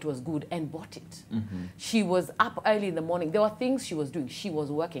saw it was good and bought it. She was up early in the morning. There were things she was doing. She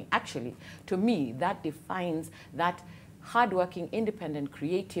was working. Actually, to me, that defines that hardworking, independent,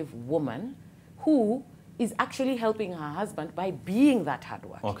 creative woman who is actually helping her husband by being that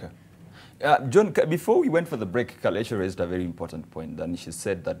hardworking. Okay. John, before we went for the break, Kaleche raised a very important point. And she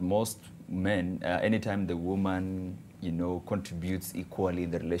said that most men, anytime the woman contributes equally in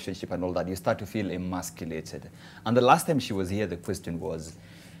the relationship and all that, you start to feel emasculated. And the last time she was here, the question was,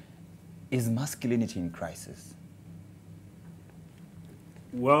 is masculinity in crisis?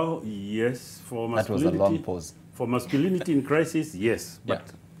 Well, yes, for That was masculinity. a long pause. For masculinity in crisis, yes, but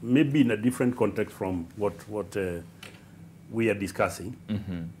maybe in a different context from what we are discussing.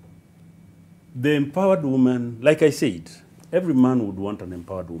 The empowered woman, like I said, every man would want an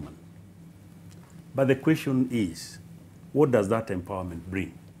empowered woman. But the question is, what does that empowerment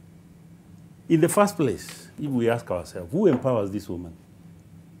bring? In the first place, if we ask ourselves, who empowers this woman?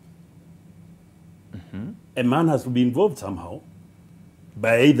 A man has to be involved somehow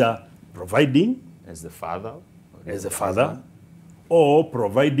by either providing as the father, or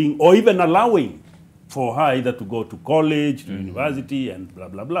providing, or even allowing for her either to go to college, to university, and blah,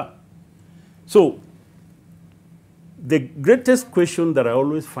 blah, blah. So the greatest question that I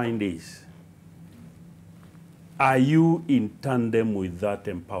always find is, are you in tandem with that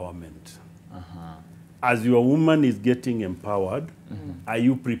empowerment? As your woman is getting empowered, are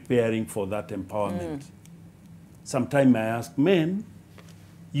you preparing for that empowerment? Sometimes I ask men,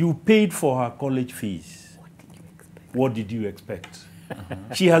 you paid for her college fees. What did you expect?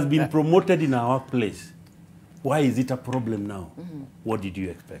 She has been promoted in our workplace. Why is it a problem now? What did you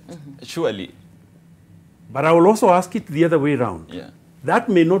expect? Surely. But I will also ask it the other way around. That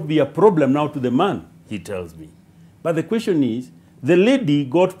may not be a problem now to the man, he tells me. But the question is, the lady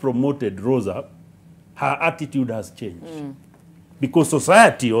got promoted, rose up, her attitude has changed. Because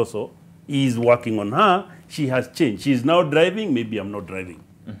society also is working on her, she has changed. She is now driving, maybe I'm not driving.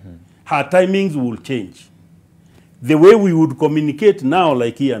 Her timings will change. The way we would communicate now,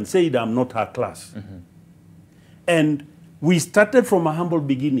 like Ian said, I'm not her class. And we started from a humble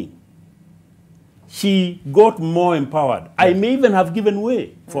beginning. She got more empowered. I may even have given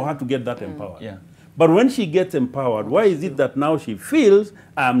way for her to get that empowered. But when she gets empowered, why is it that now she feels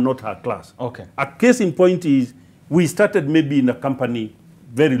I am not her class? A case in point is, we started maybe in a company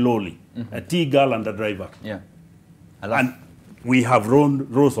very lowly, a tea girl and a driver. And we have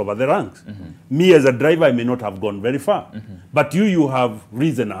rose over the ranks. Me as a driver, I may not have gone very far. But you have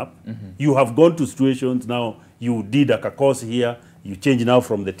risen up. You have gone to situations now, you did a course here, you change now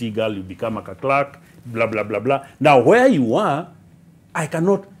from the tea girl, you become a clerk, blah, blah, blah, blah. Now where you are, I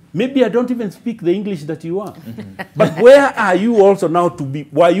cannot, maybe I don't even speak the English that you are. But where are you also now to be,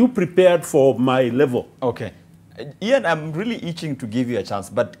 were you prepared for my level? Ian, I'm really itching to give you a chance,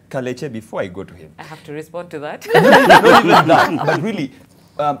 but Kaleche, before I go to him. I have to respond to that. Not even that, but really,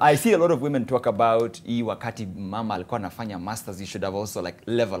 I see a lot of women talk about, wakati mama alikuwa anafanya masters, you should have also like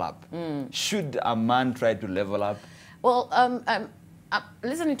level up. Should a man try to level up? Well,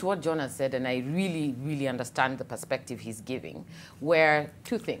 listening to what John has said, and I really, really understand the perspective he's giving, where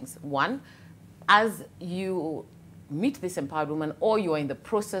two things. One, as you meet this empowered woman, or you are in the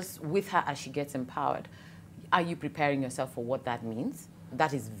process with her as she gets empowered, are you preparing yourself for what that means?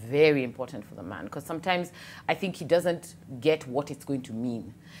 That is very important for the man, because sometimes I think he doesn't get what it's going to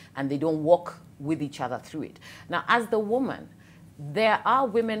mean, and they don't walk with each other through it. Now, as the woman, there are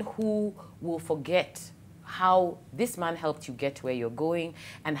women who will forget how this man helped you get where you're going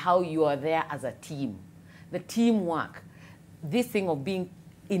and how you are there as a team. The teamwork, this thing of being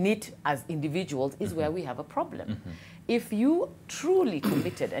in it as individuals is where we have a problem. If you truly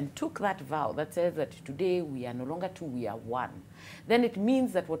committed and took that vow that says that today we are no longer two, we are one, then it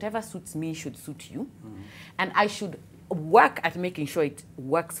means that whatever suits me should suit you, and I should work at making sure it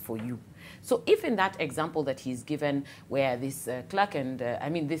works for you. So if in that example that he's given, where this clerk and,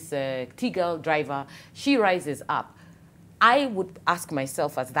 this tea girl driver, she rises up, I would ask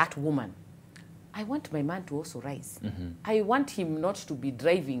myself as that woman, I want my man to also rise. I want him not to be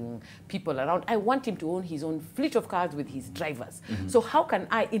driving people around. I want him to own his own fleet of cars with his drivers. So how can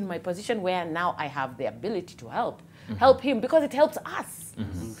I, in my position where now I have the ability to help him, because it helps us.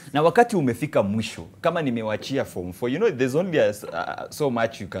 Na wakati umefika mwisho, kama nimewachia form 4, you know, there's only so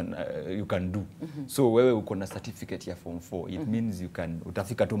much you can do. So wewe uko na certificate ya form 4, it means you can,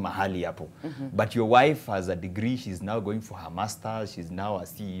 utafika tu mahali hapo. But your wife has a degree, she's now going for her master's, she's now a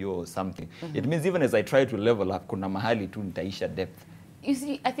CEO or something. It means even as I try to level up, kuna mahali tu nitaisha depth. You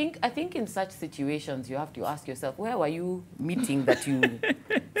see, I think in such situations you have to ask yourself, where were you meeting that you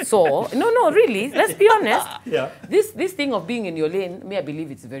saw? No, really, let's be honest. This thing of being in your lane, I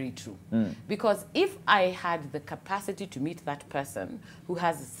believe it's very true. Because if I had the capacity to meet that person who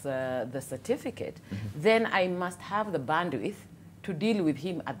has the certificate, then I must have the bandwidth to deal with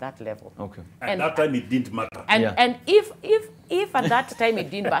him at that level. At that time it didn't matter. And if at that time it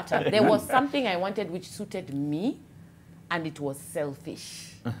didn't matter, there was something I wanted which suited me, and it was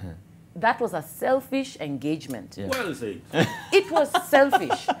selfish. That was a selfish engagement. Well said. It was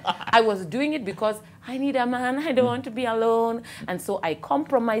selfish. I was doing it because I need a man, I don't want to be alone. And so I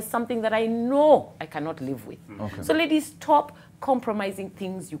compromised something that I know I cannot live with. So ladies, stop compromising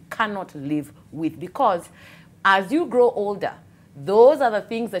things you cannot live with, because as you grow older, those are the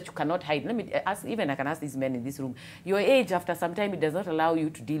things that you cannot hide. Let me ask, even I can ask these men in this room, your age after some time, it does not allow you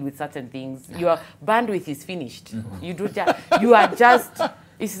to deal with certain things. Your bandwidth is finished. You are just,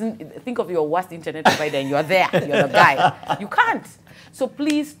 think of your worst internet provider and you are there, you're the guy. You can't. So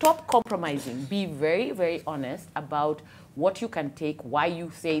please stop compromising. Be very, very honest about what you can take, why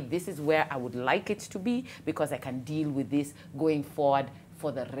you say this is where I would like it to be, because I can deal with this going forward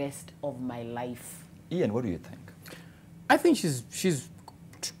for the rest of my life. Ian, what do you think? I think she's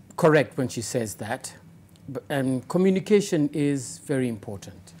correct when she says that. And communication is very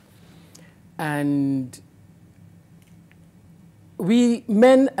important. And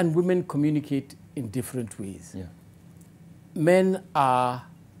men and women communicate in different ways. Yeah. Men are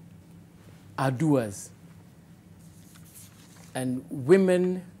doers. And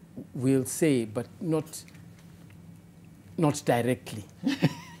women will say, but not directly.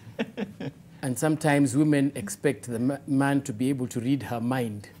 And sometimes women expect the man to be able to read her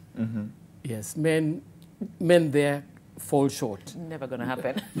mind. Mm-hmm. Yes, men there fall short. Never gonna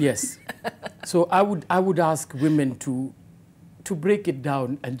happen. Yes. So I would ask women to break it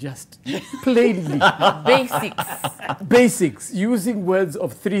down and just plainly. Basics, using words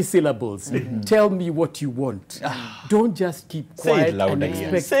of 3 syllables. Mm-hmm. Tell me what you want. Don't just keep quiet. Say it louder, and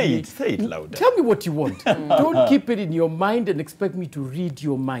expect Ian. Say it louder. Tell me what you want. Don't keep it in your mind and expect me to read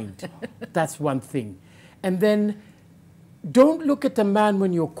your mind. That's one thing. And then don't look at a man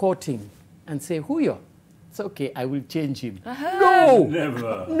when you're courting and say, who you? It's okay, I will change him. No!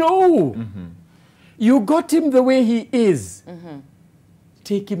 Never. No! Mm-hmm. You got him the way he is. Mm-hmm.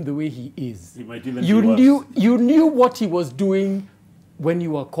 Take him the way he is. He might even you knew what he was doing when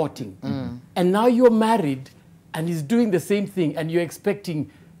you were courting. Mm-hmm. And now you're married and he's doing the same thing and you're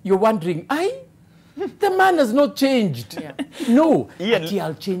wondering, the man has not changed. Yeah. No, Ian, actually,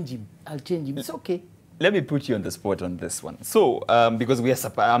 I'll change him. It's okay. Let me put you on the spot on this one. So, because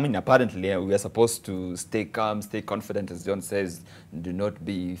apparently we are supposed to stay calm, stay confident, as John says, do not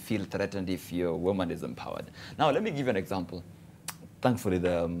feel threatened if your woman is empowered. Now, let me give you an example. Thankfully,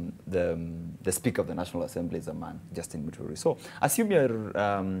 the Speaker of the National Assembly is a man, Justin Muturi. So, assume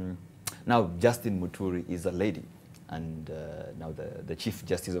now Justin Muturi is a lady, and now the Chief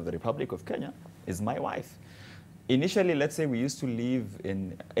Justice of the Republic of Kenya is my wife. Initially, let's say we used to live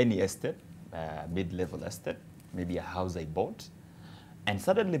in any estate, mid-level estate, maybe a house I bought. And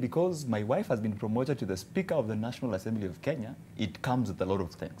suddenly, because my wife has been promoted to the Speaker of the National Assembly of Kenya, it comes with a lot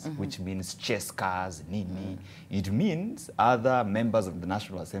of things, which means chase cars, nini. It means other members of the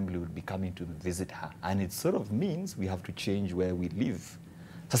National Assembly will be coming to visit her. And it sort of means we have to change where we live.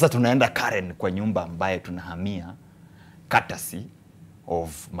 Sasa tunaenda Karen kwa nyumba ambaye tunahamia, courtesy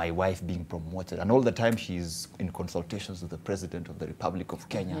of my wife being promoted. And all the time she's in consultations with the President of the Republic of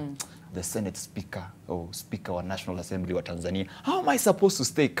Kenya, the Senate Speaker, or Speaker of National Assembly of Tanzania. How am I supposed to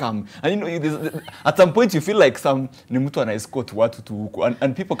stay calm? And at some point you feel like ni mtu ana escort watu tu huku.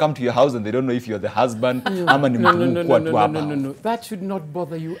 And people come to your house and they don't know if you're the husband. No. That should not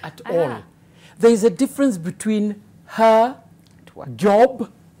bother you at all. There is a difference between her job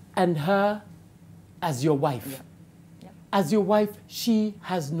and her as your wife. Yeah. As your wife, she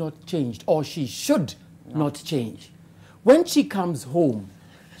has not changed, or she should not change. When she comes home,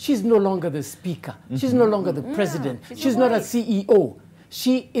 she's no longer the speaker. She's no longer the president. She's not a CEO.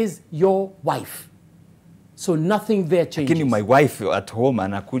 She is your wife. So nothing there changes. Lakini my wife at home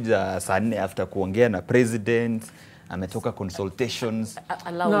anakuja saa 4 after kuongea na president, ametoka consultations.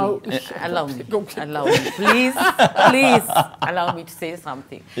 Allow me. Please allow me to say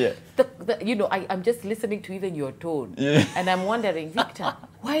something. Yeah. I'm just listening to even your tone. Yeah. And I'm wondering, Victor,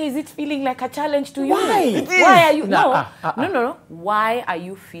 why is it feeling like a challenge to you? Why? Why are you, no. Why are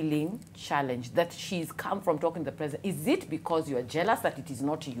you feeling challenged that she's come from talking to the president? Is it because you're jealous that it is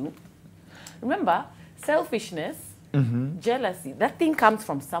not you? Remember, selfishness, jealousy, that thing comes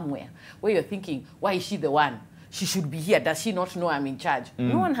from somewhere where you're thinking, why is she the one? She should be here. Does she not know I'm in charge?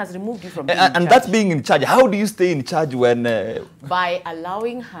 No one has removed you from being in charge. And that's being in charge. How do you stay in charge when... By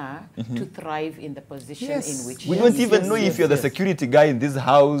allowing her to thrive in the position in which we don't even know if you're the security guy in this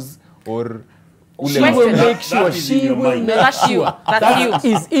house or... She will make sure. She will make sure. That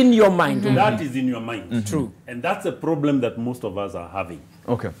is in your mind. That is in your mind. True. And that's a problem that most of us are having.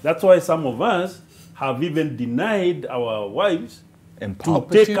 Okay. That's why some of us have even denied our wives to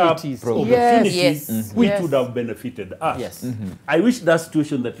take up opportunities which would have benefited us. Yes. I wish that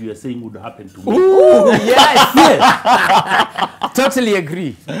situation that you are saying would happen to me. Ooh, yes. Totally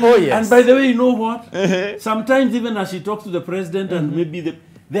agree. Oh, yes. And by the way, you know what? Sometimes even as she talks to the president and maybe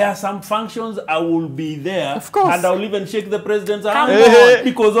There are some functions I will be there, of course, and I'll even shake the president's hand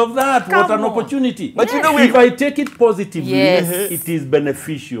because of that. What an opportunity! But you know, if I take it positively, Yes. it is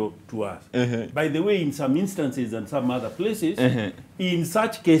beneficial to us. By the way, in some instances and some other places, in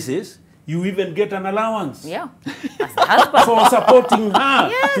such cases, you even get an allowance. Yeah, as the husband for supporting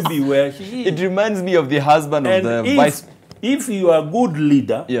her to be where she is. It reminds me of the husband of the vice. If you are a good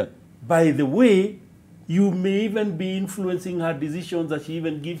leader, by the way, you may even be influencing her decisions that she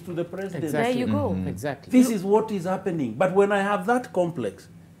even gives to the president. Exactly. There you go. Exactly. This is what is happening. But when I have that complex,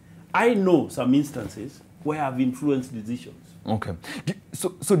 I know some instances where I've influenced decisions. Okay.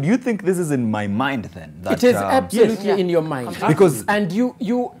 So do you think this is in my mind then? That, it is absolutely in your mind. Because and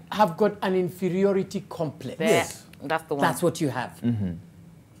you have got an inferiority complex. Yes. That's the one. That's what you have.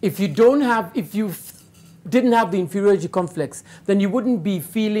 If you don't have, if you didn't have the inferiority complex, then you wouldn't be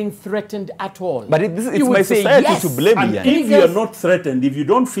feeling threatened at all. But it's my society to blame. And if you are not threatened, if you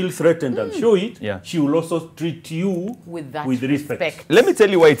don't feel threatened and show it, she will also treat you with respect. Let me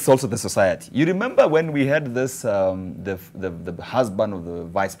tell you why it's also the society. You remember when we had this, the husband of the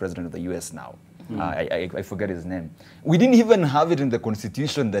vice president of the US now, I forget his name. We didn't even have it in the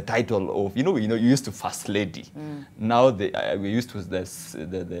constitution, the title of, you used to first lady. Now we used to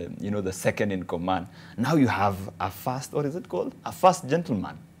the second in command. Now you have a first, what is it called? A first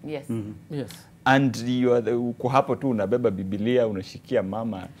gentleman. Yes. Yes. And you are the uko hapo tu unabeba Biblia, unashikia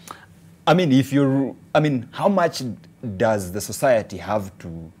mama. I mean, how much does the society have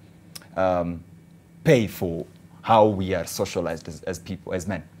to pay for how we are socialized as people, as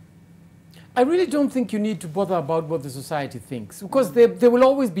men? I really don't think you need to bother about what the society thinks, because there will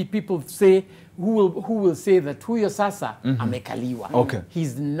always be people say who will say that huyo sasa amekaliwa. Okay.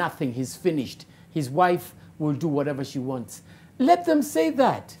 He's nothing. He's finished. His wife will do whatever she wants. Let them say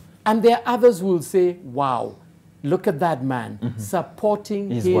that, and there are others who will say, "Wow, look at that man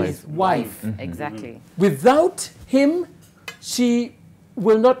supporting his wife." Exactly. Without him, she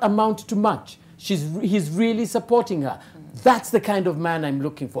will not amount to much. He's really supporting her. That's the kind of man I'm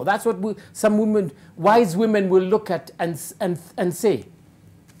looking for. That's what some women, wise women, will look at and say.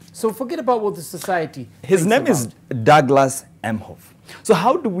 So forget about what the society His name about. is Douglas Emhoff. So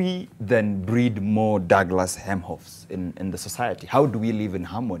how do we then breed more Douglas Emhoffs in the society? How do we live in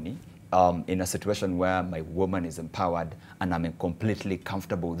harmony in a situation where my woman is empowered and I'm completely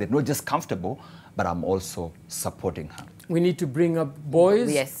comfortable with it? Not just comfortable, but I'm also supporting her. We need to bring up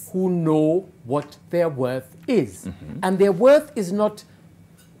boys who know what their worth is. And their worth is not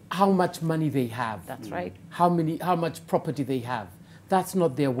how much money they have. That's right. How much property they have. That's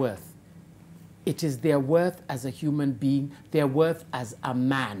not their worth. It is their worth as a human being, their worth as a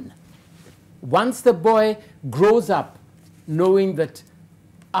man. Once the boy grows up knowing that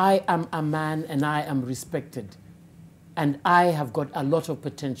I am a man and I am respected and I have got a lot of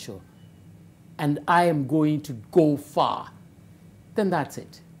potential, and I am going to go far, then that's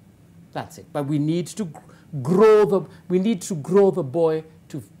it. That's it. But we need to grow the boy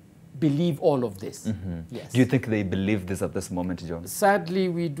to believe all of this. Yes. Do you think they believe this at this moment, John? Sadly,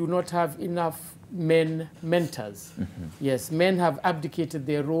 we do not have enough men mentors. Yes, men have abdicated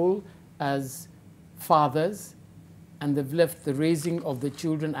their role as fathers, and they've left the raising of the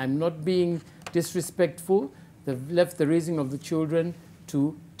children. I'm not being disrespectful. They've left the raising of the children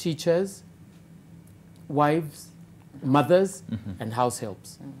to teachers, wives, mothers, and house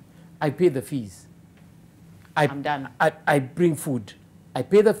helps. I pay the fees. I'm done. I bring food. I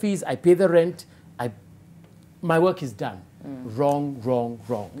pay the fees. I pay the rent. My work is done. Wrong, wrong,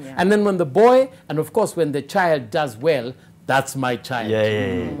 wrong. Yeah. And then when the boy, and of course when the child does well, that's my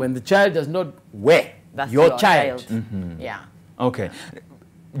child. When the child does not, that's your child. Yeah. Okay.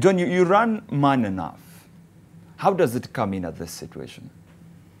 John, you run Man Enough. How does it come in at this situation?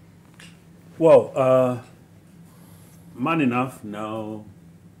 Well, Man Enough now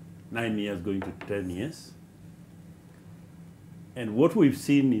 9 years going to 10 years. And what we've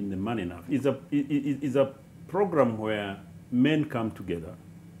seen in the Man Enough is a program where men come together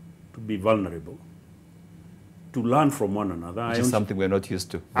to be vulnerable, to learn from one another. Which is something we're not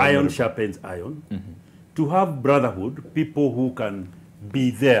used to. Iron sharpens iron. To have brotherhood, people who can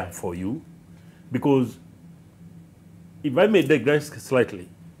be there for you. Because if I may digress slightly,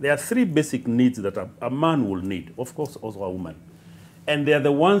 there are three basic needs that a man will need, of course also a woman. And they are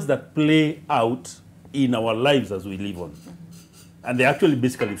the ones that play out in our lives as we live on. And they're actually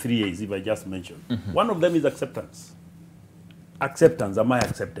basically 3 A's, if I just mentioned. One of them is acceptance. Acceptance, am I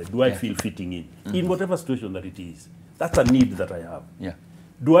accepted? Do I feel fitting in whatever situation that it is? That's a need that I have.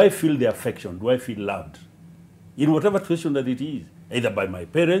 Do I feel the affection? Do I feel loved? In whatever situation that it is, either by my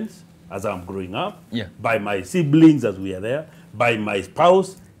parents as I'm growing up, by my siblings as we are there, by my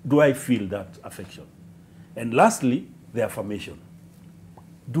spouse, do I feel that affection? And lastly, the affirmation.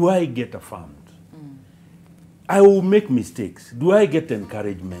 Do I get affirmed? I will make mistakes. Do I get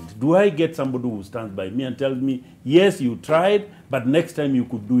encouragement? Do I get somebody who stands by me and tells me, yes, you tried, but next time you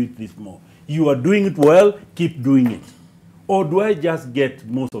could do it this more. You are doing it well, keep doing it. Or do I just get,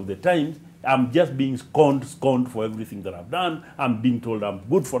 most of the times, I'm just being scorned for everything that I've done. I'm being told I'm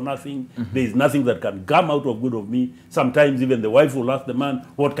good for nothing. There is nothing that can come out of good of me. Sometimes even the wife will ask the man,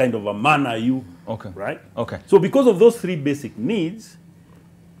 what kind of a man are you? Okay. Right? Okay. So because of those three basic needs,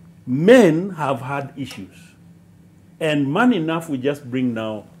 men have had issues. And man enough, we just bring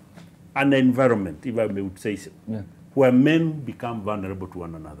now an environment, if I may say so, where men become vulnerable to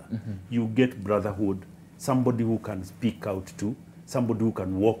one another. You get brotherhood, somebody who can speak out to, somebody who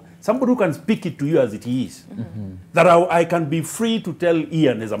can walk, somebody who can speak it to you as it is. That I can be free to tell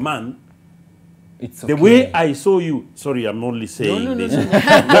Ian as a man, it's the way I saw you, sorry, I'm only saying this.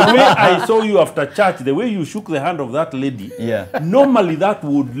 The way I saw you after church, the way you shook the hand of that lady, normally that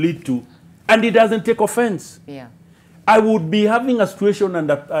would lead to, and it doesn't take offense. I would be having a situation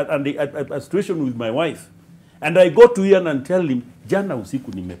a situation with my wife, and I go to Ian and tell him, jana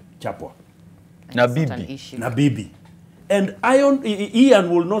usiku nimechapwa. Na bibi. And Ian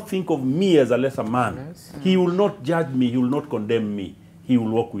will not think of me as a lesser man. He will not judge me. He will not condemn me. He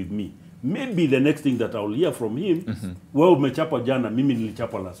will walk with me. Maybe the next thing that I will hear from him, well, umechapwa jana, mimi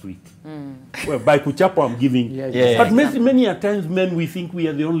nilichapwa last week. Well, by kuchapwa, I'm giving. But many a times, men, we think we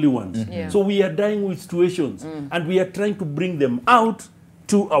are the only ones. So we are dying with situations, and we are trying to bring them out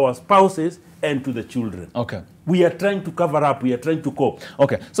to our spouses and to the children. Okay. We are trying to cover up. We are trying to cope.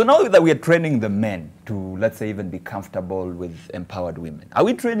 Okay. So now that we are training the men to, let's say, even be comfortable with empowered women, are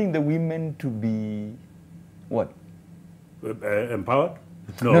we training the women to be what? Empowered?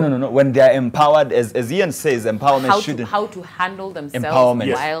 No. When they are empowered, as Ian says, empowerment shouldn't... How to handle themselves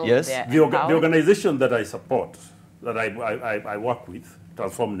empowerment. while yes. they're The organization that I support, that I work with,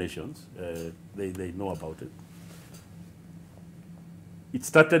 Transform Nations, they know about it. It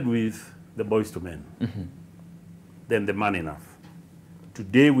started with the Boys to Men, then the Man Enough.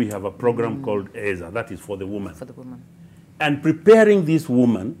 Today we have a program called EZA, that is for the woman. For the woman. And preparing this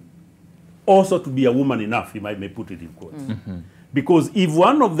woman also to be a woman enough, if I may put it in quotes. Because if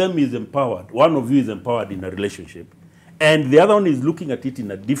one of them is empowered, one of you is empowered in a relationship, and the other one is looking at it in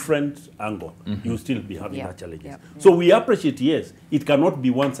a different angle, you'll still be having that challenges. So we appreciate, yes, it cannot be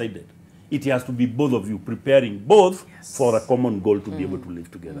one-sided. It has to be both of you preparing both for a common goal to be able to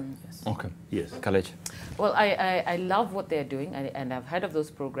live together. Okay. Yes. Kalechi. Well, I love what they're doing, and I've heard of those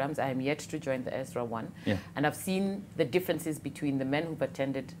programs. I am yet to join the Ezra one. And I've seen the differences between the men who've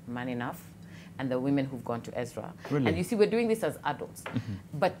attended Man Enough and the women who've gone to Ezra. Really? And you see, we're doing this as adults.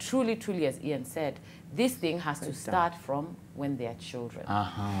 But truly, truly, as Ian said, this thing has to start from when they are children.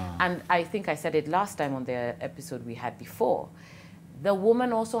 And I think I said it last time on the episode we had before. The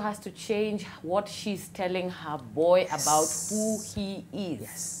woman also has to change what she's telling her boy about who he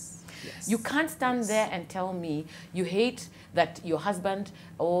is. You can't stand there and tell me you hate that your husband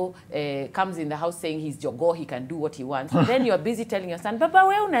comes in the house saying he's jogo, he can do what he wants. And then you're busy telling your son, Baba,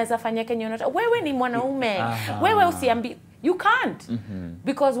 wewe unaweza fanya kenye unataka. Wewe ni mwanaume. Wewe usiambi. You can't.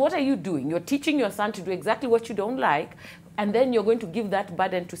 Because what are you doing? You're teaching your son to do exactly what you don't like, and then you're going to give that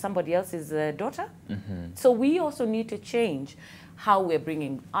burden to somebody else's daughter? So we also need to change how we're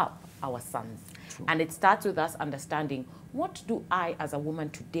bringing up our sons. And it starts with us understanding, what do I as a woman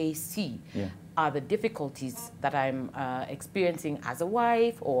today see are the difficulties that I'm experiencing as a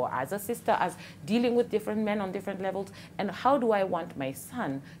wife or as a sister, as dealing with different men on different levels, and how do I want my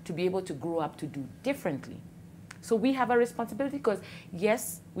son to be able to grow up to do differently? So we have a responsibility because,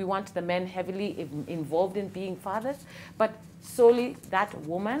 yes, we want the men heavily involved in being fathers, but solely that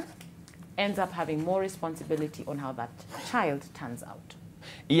woman ends up having more responsibility on how that child turns out.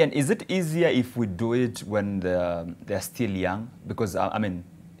 Ian, is it easier if we do it when they're still young? Because, I mean,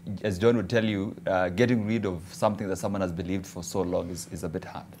 as John would tell you, getting rid of something that someone has believed for so long is a bit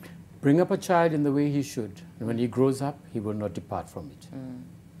hard. Bring up a child in the way he should. And when he grows up, he will not depart from it.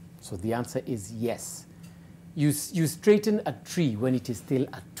 So the answer is yes. You straighten a tree when it is still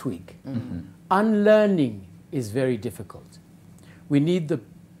a twig. Unlearning is very difficult. We need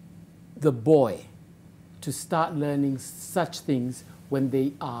the boy to start learning such things when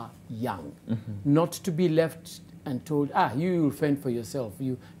they are young. Not to be left and told, you will fend for yourself.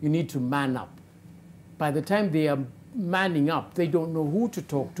 You need to man up. By the time they are manning up, they don't know who to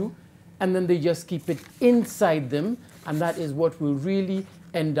talk to, and then they just keep it inside them, and that is what will really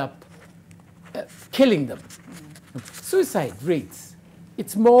end up killing them. Suicide rates.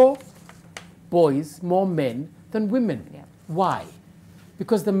 It's more boys, more men than women. Why?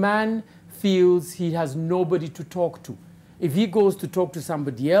 because the man feels he has nobody to talk to. If he goes to talk to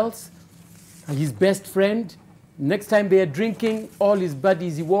somebody else, his best friend, next time they are drinking, all his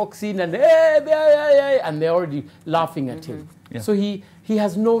buddies, he walks in and and they're already laughing at him. Yeah. So he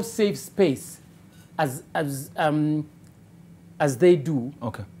has no safe space as they do.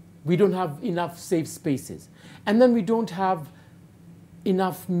 Okay. We don't have enough safe spaces. And then we don't have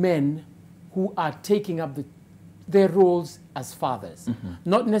enough men who are taking up their roles as fathers.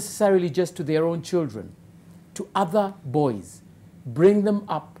 Not necessarily just to their own children, to other boys. Bring them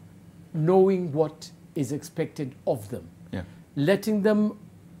up knowing what is expected of them. Yeah. Letting them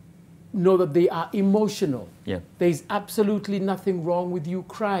know that they are emotional. Yeah. There's absolutely nothing wrong with you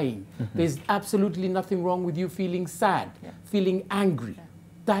crying. There's absolutely nothing wrong with you feeling sad, feeling angry.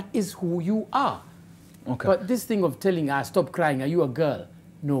 That is who you are. Okay. But this thing of telling her, stop crying, are you a girl?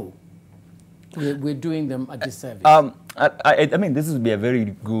 No. We're doing them a disservice. I mean, this would be a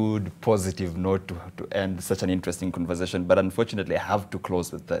very good, positive note to end such an interesting conversation, but unfortunately, I have to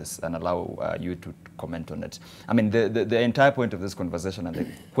close with this and allow you to comment on it. I mean, the entire point of this conversation and the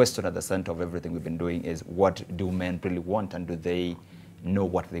question at the center of everything we've been doing is, what do men really want, and do they know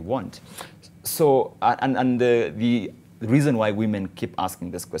what they want? So, and the reason why women keep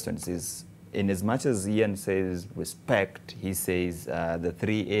asking this question is, in as much as Ian says respect, he says the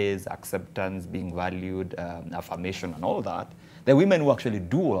 3 A's, acceptance, being valued, affirmation and all that, the women who actually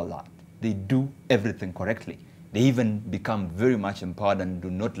do all that, they do everything correctly. They even become very much empowered and do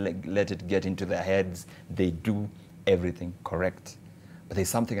not let it get into their heads. They do everything correct. But there's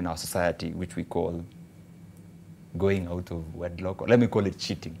something in our society which we call going out of wedlock, or let me call it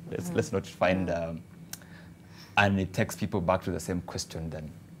cheating. Let's not find, and it takes people back to the same question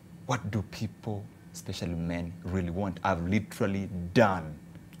then. What do people, especially men, really want? I've literally done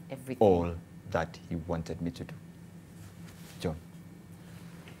everything, all that he wanted me to do. John.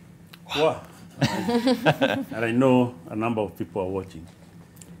 Wow. And I know a number of people are watching.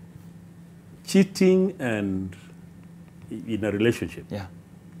 Cheating and in a relationship. Yeah.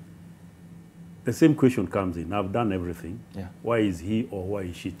 The same question comes in. I've done everything. Yeah. Why is he or why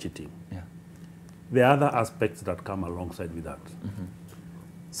is she cheating? Yeah. There are other aspects that come alongside with that.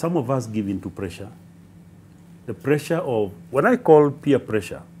 Some of us give into pressure. The pressure of, when I call peer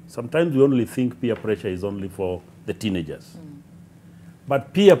pressure, sometimes we only think peer pressure is only for the teenagers.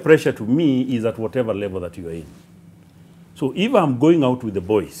 But peer pressure to me is at whatever level that you are in. So if I'm going out with the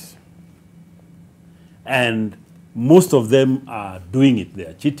boys, and most of them are doing it, they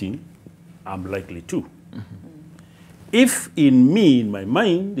are cheating, I'm likely to. If in me, in my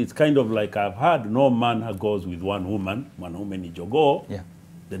mind, it's kind of like I've heard no man who goes with one woman is jogo,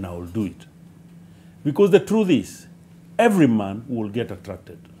 then I will do it. Because the truth is, every man will get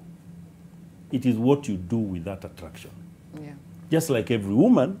attracted. It is what you do with that attraction. Yeah. Just like every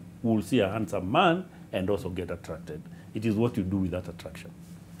woman will see a handsome man and also get attracted. It is what you do with that attraction.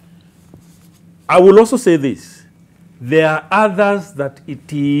 I will also say this. There are others that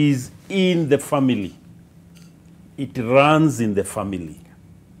it is in the family. It runs in the family.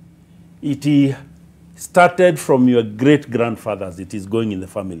 It started from your great-grandfathers. It is going in the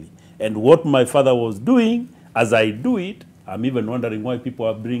family. And what my father was doing, as I do it, I'm even wondering why people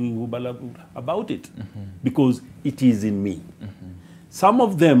are bringing hubala about it. Because it is in me. Some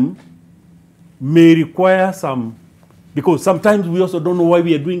of them may require some, because sometimes we also don't know why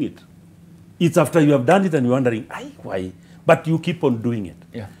we are doing it. It's after you have done it and you're wondering, why? But you keep on doing it.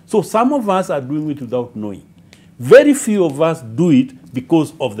 Yeah. So some of us are doing it without knowing. Very few of us do it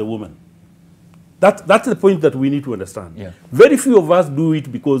because of the woman. That's the point that we need to understand. Yeah. Very few of us do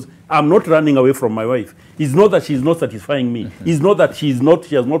it because I'm not running away from my wife. It's not that she's not satisfying me. It's not that she has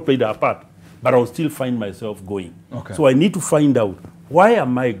not played her part. But I'll still find myself going. Okay. So I need to find out, why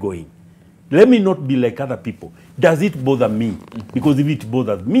am I going? Let me not be like other people. Does it bother me? Because if it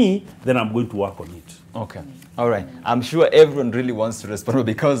bothers me, then I'm going to work on it. Okay. All right. I'm sure everyone really wants to respond, but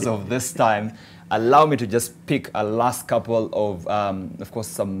because of this time, allow me to just pick a last couple of course,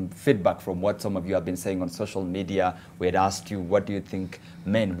 some feedback from what some of you have been saying on social media. We had asked you, what do you think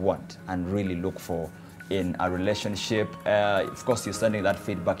men want and really look for in a relationship? Of course, you're sending that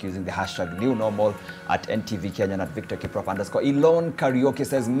feedback using the hashtag #NewNormal at NTV Kenya and at Victor Kiprop _ Elon Karaoke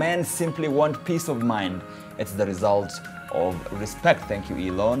says, men simply want peace of mind. It's the result of respect. Thank you,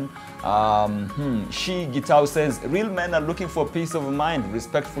 Elon. She Gitao says, real men are looking for peace of mind,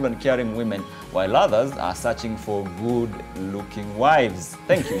 respectful and caring women, while others are searching for good-looking wives.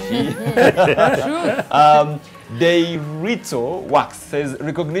 Thank you, She. Deirito Wax says,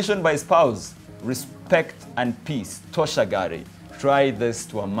 recognition by spouse, respect and peace. Tosha Gari, try this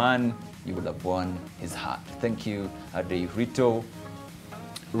to a man, you will have won his heart. Thank you, Deirito.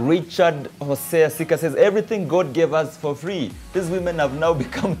 Richard Hosea Sika says, everything God gave us for free. These women have now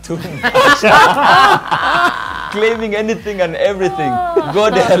become too much. Claiming anything and everything.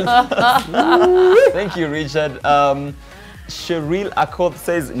 God help us. Thank you, Richard. Cheryl Akoth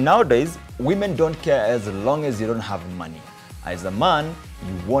says, nowadays, women don't care as long as you don't have money. As a man,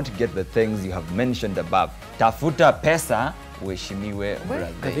 you won't get the things you have mentioned above. Tafuta pesa, uheshimiwe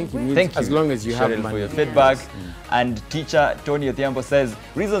brother. I think you mean Thank you, as long as you Cheryl, have money. for your feedback. And teacher Tony Othiambo says,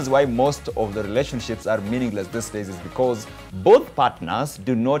 reasons why most of the relationships are meaningless these days is because both partners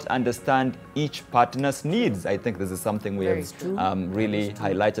do not understand each partner's needs. I think this is something we have really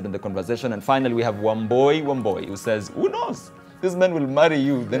highlighted in the conversation. And finally, we have Wamboy, who says, who knows? This man will marry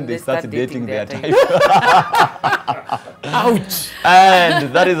you, then they start dating their type. Ouch!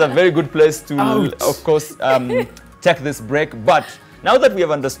 And that is a very good place to, of course, take this break. But now that we have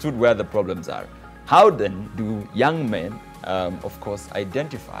understood where the problems are, how then do young men, of course,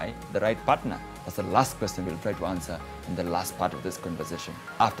 identify the right partner? That's the last question we'll try to answer in the last part of this conversation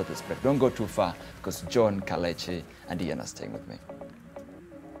after this break. Don't go too far, because John, Kalechi, and Ian are staying with me.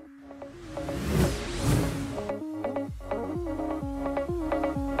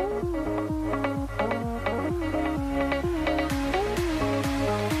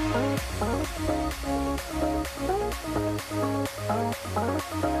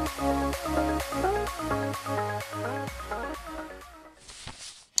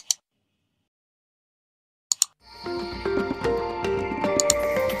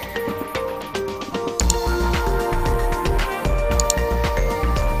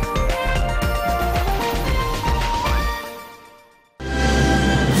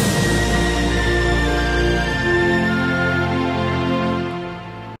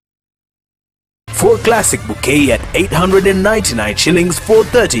 For Classic Bouquet at 899 shillings for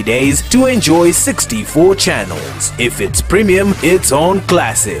 30 days to enjoy 64 channels. If it's premium, it's on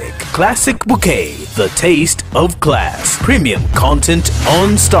Classic. Classic Bouquet, the taste of class. Premium content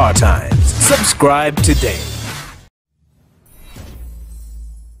on Star Times. Subscribe today.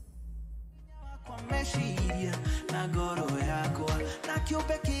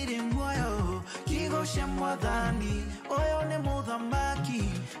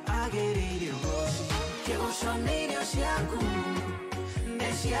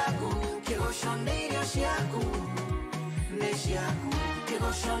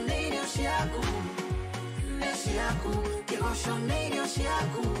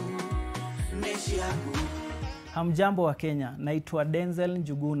 Hamjambo wa Kenya, naitwa Denzel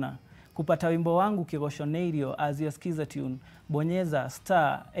Njuguna. Kupata wimbo wangu Kigoshonerio as your skiza tune, bonyeza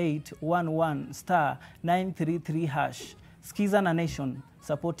 *811 *933#. Skiza na Nation,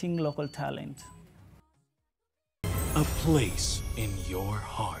 supporting local talent. A place in your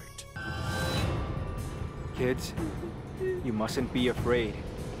heart. Kids, you mustn't be afraid.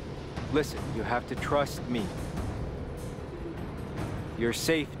 Listen, you have to trust me. You're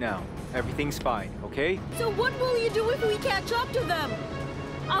safe now. Everything's fine, okay? So what will you do if we catch up to them?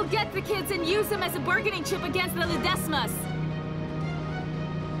 I'll get the kids and use them as a bargaining chip against the Ledesmas.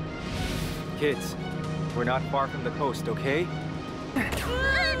 Kids, we're not far from the coast, okay?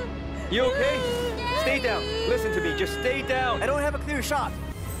 You okay? Stay down. Listen to me. Just stay down. I don't have a clear shot.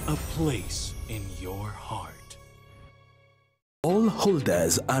 A place in your heart. All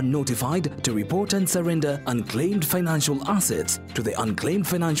holders are notified to report and surrender unclaimed financial assets to the Unclaimed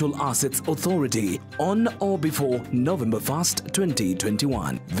Financial Assets Authority on or before November 1st,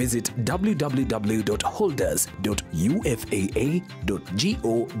 2021. Visit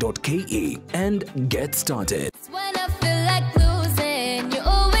www.holders.ufaa.go.ke and get started. When I feel like losing, you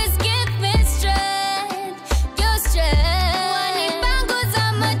always give me strength. Your strength.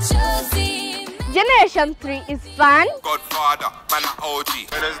 Generation 3 is fun. Godfather, man OG.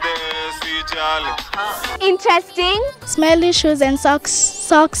 Interesting. Smelly shoes and socks.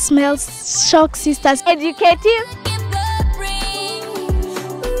 Socks smells shock sisters. Educative.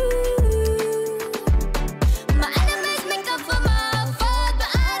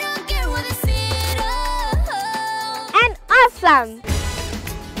 And awesome.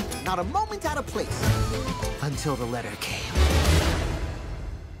 Not a moment out of place until the letter came.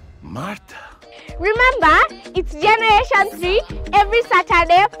 Martha. Remember, it's Generation 3 every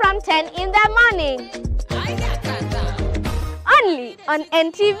Saturday from 10 in the morning. Only on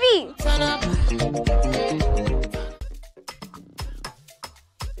NTV.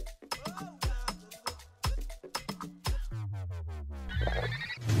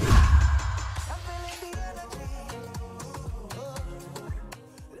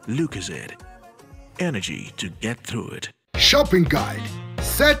 Lucozade. Energy to get through it. Shopping guide.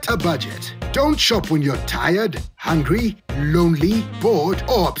 Set a budget. Don't shop when you're tired, hungry, lonely, bored,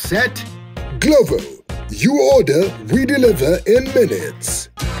 or upset. Glovo. You order, we deliver in minutes.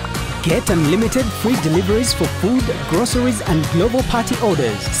 Get unlimited free deliveries for food, groceries, and Glovo party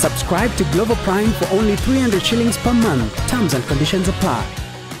orders. Subscribe to Glovo Prime for only 300 shillings per month. Terms and conditions apply.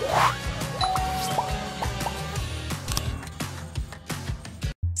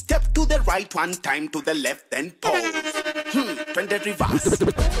 Step to the right one time, to the left, then pause. 20 reverse.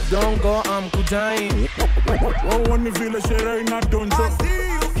 Don't go, I'm Kujai. Oh, when you feel a share in a don't you?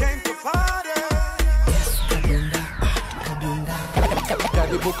 Came to party.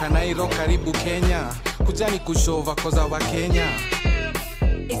 Karibu Kanairo, karibu Kenya. Kujani kushova koza wa Kenya.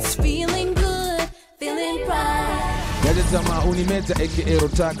 It's feeling good, feeling pride. Yajazama unimeta aka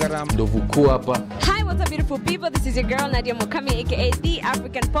Rotagaram Dovuku hapa. Hi, what's up beautiful people? This is your girl Nadia Mokami aka the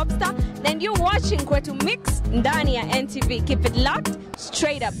African pop star. Then you're watching Kwetu Mix ndani ya NTV. Keep it locked,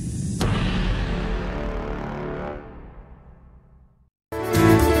 straight up.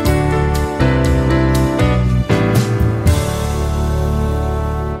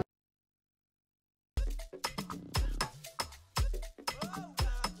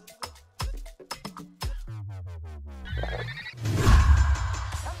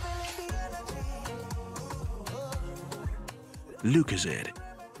 Lucozade.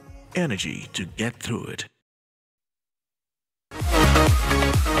 Energy to get through it.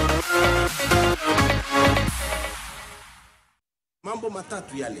 Mambo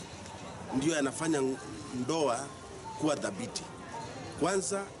matatu yale ndio yanafanya ndoa kuwa dhabiti.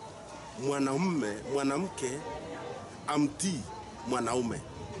 Kwanza, mwanamke amtii mwanaume.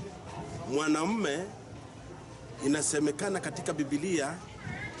 Mwanamume inasemekana katika Biblia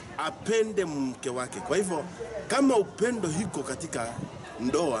apende mke wake. Kwa hivyo kama upendo hiko katika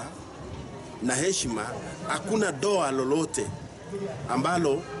ndoa na heshima, hakuna doa lolote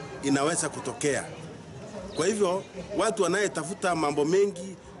ambalo inaweza kutokea. Kwa hivyo watu wanayetafuta mambo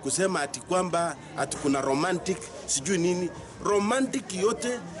mengi kusema ati kwamba ati kuna romantic sijui nini, romantic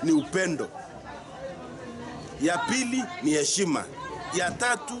yote ni upendo. Ya pili ni heshima. Ya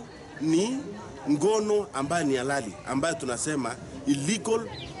tatu ni ngono ambayo ni halali, ambayo tunasema illegal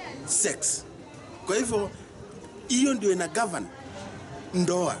sex. Kwa hivyo hiyo ndio ina govern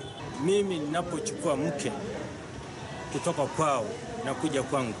ndoa. Mimi ninapochukua mke kutoka kwao na kuja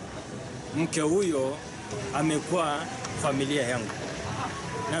kwangu, mke huyo amekuwa familia yangu,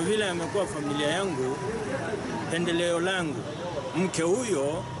 na vile amekuwa familia yangu, pendeleo langu mke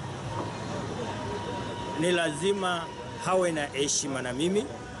huyo ni lazima hawe na heshima na mimi,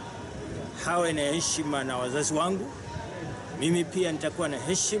 hawe na heshima na wazazi wangu. Mimi pia nitakuwa na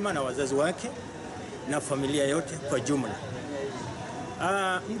heshima na wazazi wake na familia yote kwa jumla.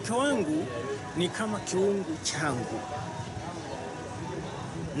 Mke wangu ni kama kiungu changu,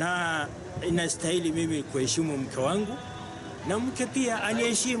 na inastahili mimi kuheshimu mke wangu na mke pia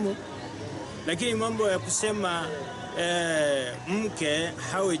aniheshimu. Lakini mambo ya kusema mke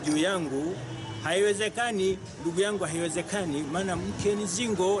hawe juu yangu haiwezekani, ndugu yangu, haiwezekani, maana mke ni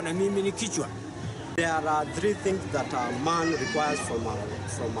zingo na mimi ni kichwa. There are three things that a man requires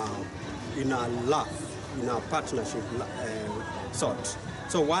in a love, in a partnership sort.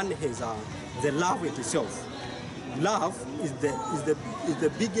 So one is the love itself. Love is the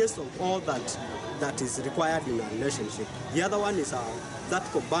biggest of all that is required in a relationship. The other one is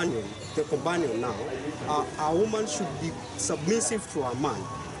that companion. The companion now. A woman should be submissive to a man,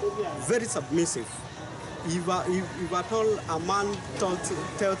 very submissive. If at all a man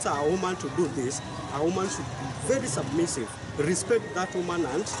tells a woman to do this, a woman should be very submissive, respect that woman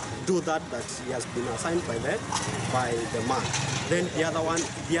and do that he has been assigned by the man. Then the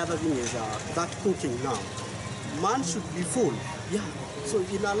other thing is that cooking now. Man should be full. Yeah. So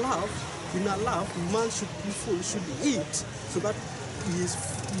in a love, man should be full, should eat, so that he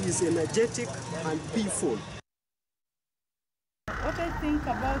is energetic and be full. What I think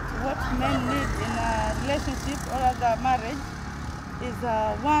about what men need in a relationship or other marriage is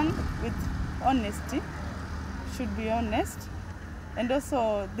one, with honesty, should be honest, and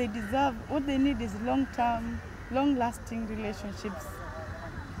also what they need is long-term, long-lasting relationships.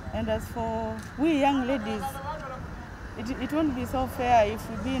 And as for we young ladies, it won't be so fair if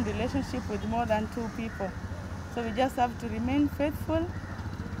we be in relationship with more than 2 people. So we just have to remain faithful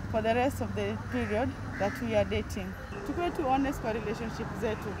for the rest of the period that we are dating. Tukue tu honest kwa relationship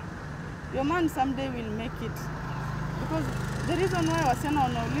zetu. Your man someday will make it. Because the reason why wasichana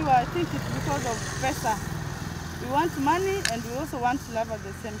wanauliwa, I think it's because of pesa. We want money and we also want love at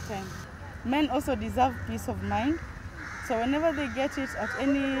the same time. Men also deserve peace of mind. So whenever they get it at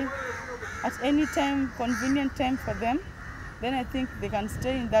any time, convenient time for them, then I think they can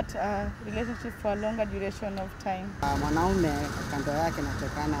stay in that relationship for a longer duration of time. Mwanaume kando yake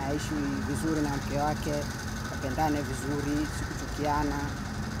natakana aishi vizuri na mke wake, wapendane vizuri, sikuchukiana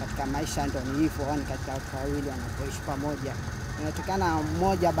katika maisha, ndio ni hivyo, ni katika watu wawili wanapoishi pamoja. Inatakana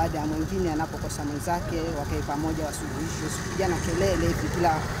mmoja baada ya mwingine anapokosa mwenzake wakae pamoja wasuluhishe, usipigane kelele hivi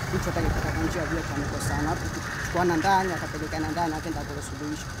kila mtu atakayepata njia vile amekosana. Hapo kuana ndani wakapelekana ndani akaenda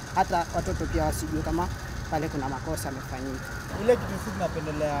kusuluhisha. Hata watoto pia wasijue kama pale kuna makosa yamefanyika. Ile kitu sisi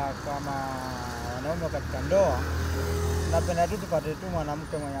tunapendelea kama wanaume katika ndoa, tunapenda tu tupate tu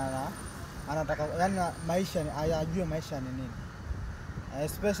mwanamke mwenye anataka yani maisha ajue maisha ni nini.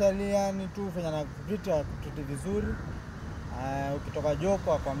 Especially yani tu fanya na kitu vizuri. Ukitoka job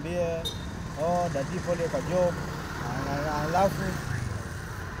akwambie dadi pole kwa job, alafu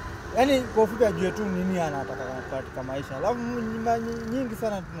yani kwa ufupi ajue tu nini anataka katika maisha. Alafu nyingi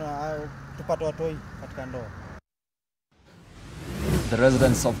sana tupate watoi katika ndoa. The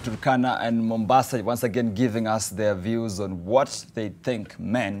residents of Turkana and Mombasa once again giving us their views on what they think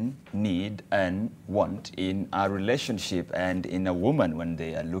men need and want in a relationship and in a woman when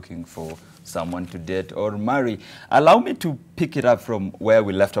they are looking for someone to date or marry. Allow me to pick it up from where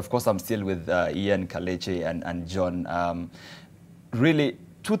we left. Of course, I'm still with Ian, Kalechi, and John. Really,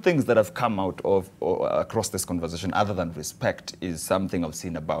 two things that have come out of across this conversation, other than respect, is something I've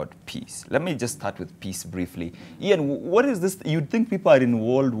seen about peace. Let me just start with peace briefly. Ian, what is this? You'd think people are in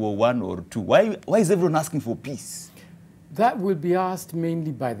World War I or II. Why is everyone asking for peace? That will be asked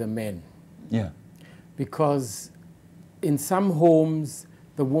mainly by the men. Yeah. Because in some homes,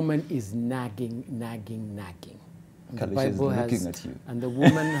 the woman is nagging. And the Bible looking at you. And the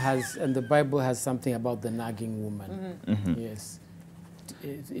woman has, and the Bible has something about the nagging woman. Yes.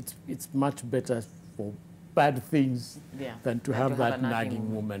 It's much better for bad things than to have that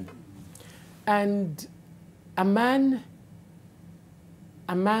nagging woman. And a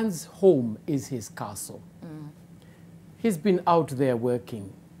man's home is his castle. He's been out there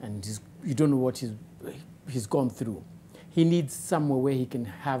working, and you don't know what he's gone through. He needs somewhere where he can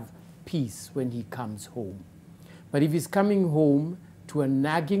have peace when he comes home. But if he's coming home to a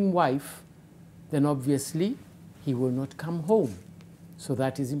nagging wife, then obviously he will not come home. So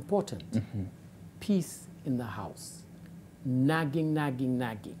that is important. Peace in the house. Nagging.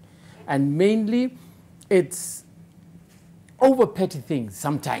 And mainly, it's over petty things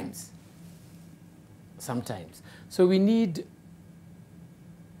sometimes. So we need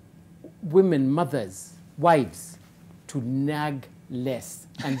women, mothers, wives, to nag less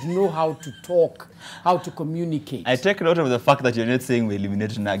and know how to talk, how to communicate. I take note of the fact that you're not saying we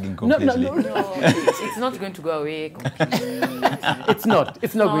eliminate nagging completely. No, it's not going to go away completely. It's not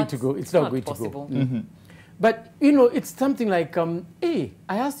going to go. It's not going possible. to go. But you know, it's something like, hey,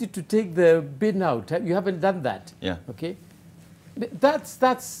 I asked you to take the bin out. You haven't done that. Yeah. Okay. That's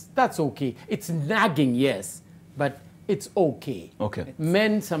okay. It's nagging, yes, but it's okay. Okay.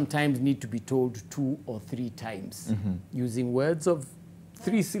 Men sometimes need to be told 2 or 3 times using words of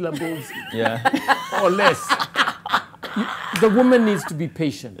 3 syllables or less. The woman needs to be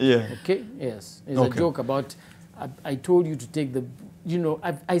patient. Yeah. Okay? Yes. There's a joke about, I told you to take the, you know,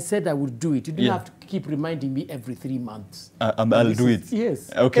 I said I would do it. You don't have to keep reminding me every 3 months. I'll do it.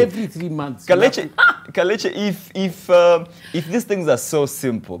 Yes. Okay. Every 3 months. Kalechi, if these things are so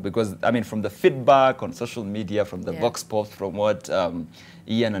simple, because I mean, from the feedback on social media, from the Vox Pops, from what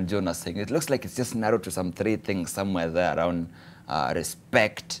Ian and John are saying, it looks like it's just narrowed to some 3 things somewhere there around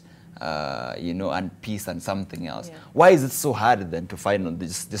respect, you know, and peace and something else. Yeah. Why is it so hard then to find on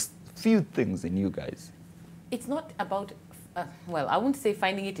just few things in you guys? It's not about, well, I wouldn't say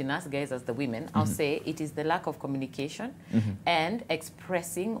finding it in us guys as the women. I'll say it is the lack of communication and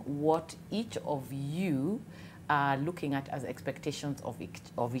expressing what each of you are looking at as expectations of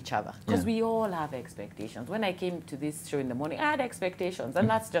each other. Because we all have expectations. When I came to this show in the morning, I had expectations, and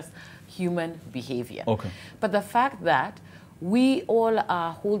that's just human behavior. Okay. But the fact that we all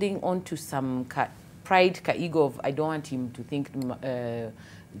are holding on to some pride, ego of, I don't want him to think,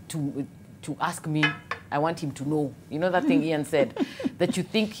 to ask me, I want him to know. You know that thing Ian said, that you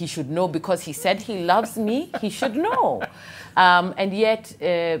think he should know because he said he loves me, he should know. And yet,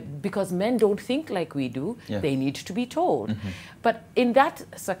 because men don't think like we do, they need to be told. But in that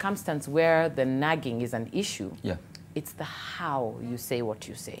circumstance where the nagging is an issue, it's the how you say what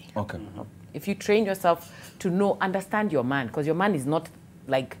you say. Okay. If you train yourself to understand your man, because your man is not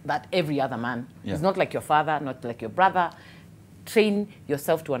like that every other man. He's not like your father, not like your brother. Train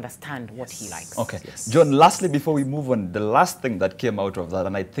yourself to understand what he likes. Okay. John, lastly, before we move on, the last thing that came out of that,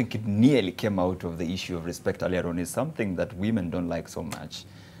 and I think it nearly came out of the issue of respect earlier on, is something that women don't like so much,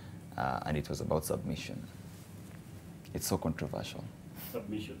 and it was about submission. it's so controversial.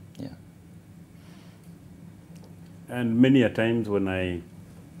 Submission. Yeah. And many a times when I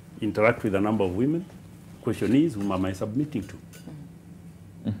interact with a number of women, question is, whom am I submitting to?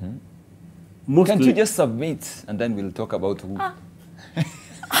 Mostly, Can't you just submit and then we'll talk about who?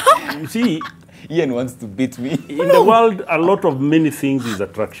 you see, Ian wants to beat me. in the world, a lot of many things is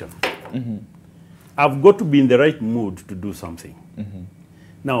attraction. I've got to be in the right mood to do something.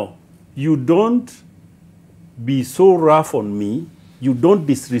 Now, you don't be so rough on me, you don't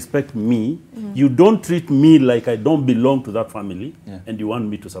disrespect me, you don't treat me like I don't belong to that family, and you want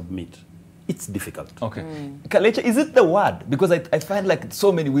me to submit. It's difficult. Okay. Kalecha, is it the word? Because I find like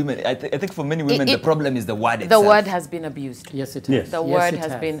so many women, I think for many women, the problem is the word itself. The word has been abused. Yes, it has. Yes. The Yes, word it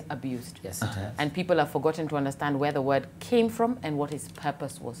has has. been abused. Yes, it has. And people have forgotten to understand where the word came from and what its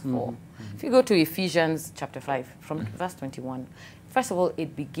purpose was for. If you go to Ephesians chapter 5, from verse 21, first of all,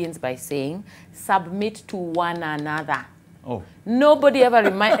 it begins by saying, submit to one another. Oh. Nobody ever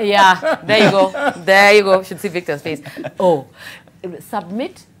remind. Yeah, there you go. There you go. Should see Victor's face. Oh,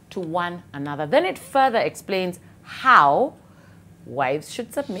 submit to one another. Then it further explains how wives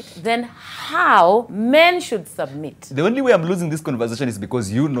should submit, then how men should submit. The only way I'm losing this conversation is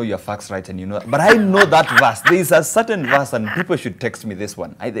because you know your facts right and you know, but I know that verse. There is a certain verse and people should text me this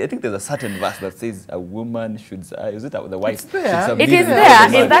one. I think there's a certain verse that says a woman should, is it the wife should submit? It is to there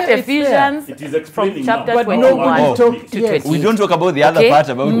the in that man. Ephesians It is explaining from chapter now. 21 to 28. We don't talk about the other part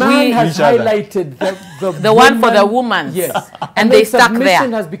about Man has each other. highlighted The one for the woman. Yes. And they then stuck there.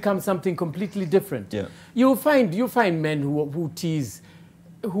 submission has become something completely different. Yeah. You find men who tease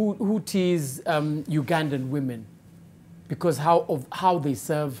Ugandan women because how they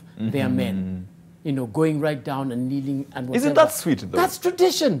serve their men. You know, going right down and kneeling and whatever. Isn't that sweet though? That's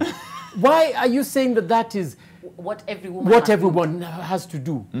tradition. Why are you saying that is what everyone has to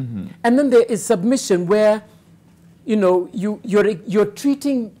do? And then there is submission where, you know, you're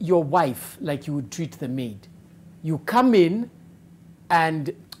treating your wife like you would treat the maid. You come in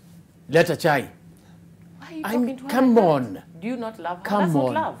and let her chai. Why are you talking to her come like that? on. Do you not love her? Come That's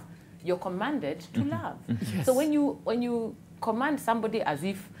on. not love. You're commanded to love. Yes. So when you command somebody as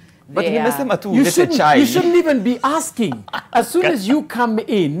if But they are... You shouldn't even be asking. As soon as you come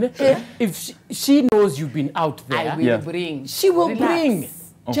in, if she knows you've been out there, I will bring. she will Relax. bring.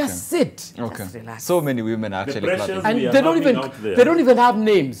 Okay. Just sit. Okay. Just relax. So many women are actually pressures clapping. we And are they don't having even out there. they don't even have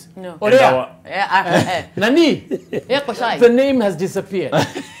names. No. Orea. Nani. Koshai. The name has disappeared.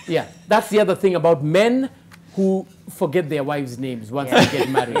 Yeah. That's the other thing about men who forget their wives' names once they get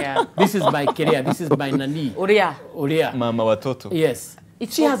married. Yeah. This is my career. This is my Nani. Orea. Mama watoto. Yes.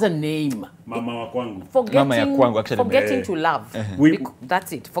 She has a name. Mama wa kwangu. Mama ya kwangu, actually. Forgetting to love. We-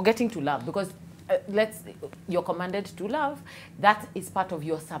 That's it. Forgetting to love. Because you're commanded to love. That is part of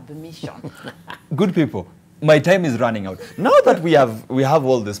your submission. Good people, my time is running out. Now that we have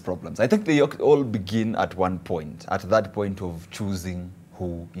all these problems, I think they all begin at one point, at that point of choosing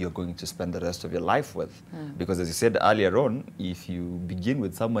who you're going to spend the rest of your life with. Because as you said earlier on, if you begin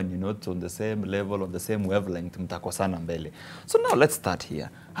with someone you're not on the same level, on the same wavelength, mtakosana mbele. So now let's start here.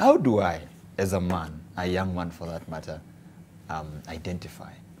 How do I, as a man, a young man for that matter,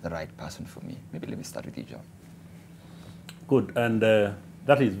 identify the right person for me? Maybe let me start with you, John. Good, and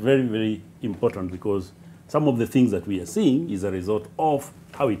that is very, very important because some of the things that we are seeing is a result of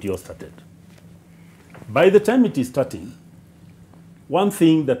how it all started. By the time it is starting, one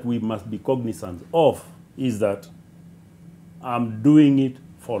thing that we must be cognizant of is that I'm doing it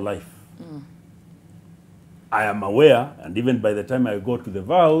for life. I am aware, and even by the time I go to the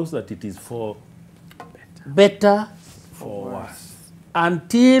vows, that it is for Better for worse.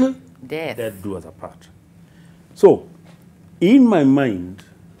 Until death do us apart. So, in my mind,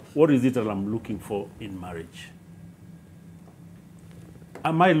 what is it that I'm looking for in marriage?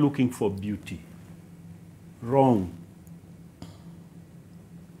 Am I looking for beauty? Wrong.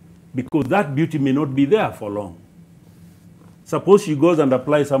 Because that beauty may not be there for long. Suppose she goes and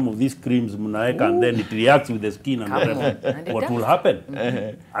applies some of these creams, Munaeka, and then it reacts with the skin and Come whatever. on. And it What does. will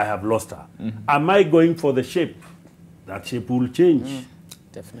happen? I have lost her. Am I going for the shape? That shape will change.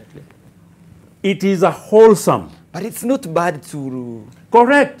 Definitely. It is a wholesome. But it's not bad to...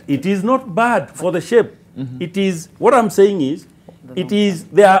 Correct. It is not bad for the shape. It is, what I'm saying is,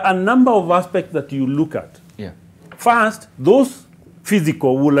 there are a number of aspects that you look at. Yeah. First, those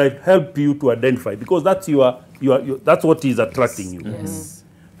physical will help you to identify because that's that's what is attracting you. Yes.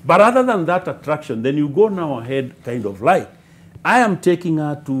 But other than that attraction, then you go now ahead kind of like, I am taking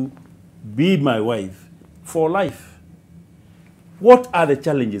her to be my wife for life. What are the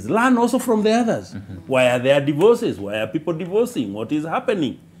challenges? Learn also from the others. Why are there divorces? Why are people divorcing? What is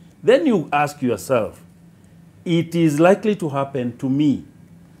happening? Then you ask yourself, it is likely to happen to me.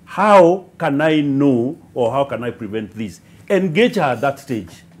 How can I know or how can I prevent this? Engage her at that stage,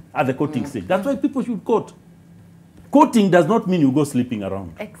 at the courting stage. That's why people should court. Courting does not mean you go sleeping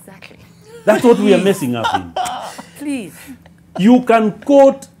around. Exactly. That's what we are messing up in. Please. You can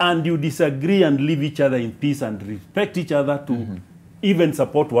court and you disagree and leave each other in peace and respect each other to even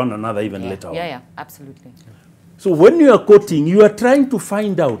support one another even later on. Yeah, absolutely. So when you are courting, you are trying to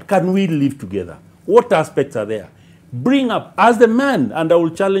find out, can we live together? What aspects are there? Bring up, as the man, and I will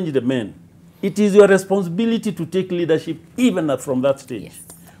challenge the men, it is your responsibility to take leadership even from that stage. Yes.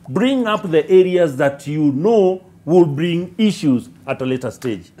 Bring up the areas that you know will bring issues at a later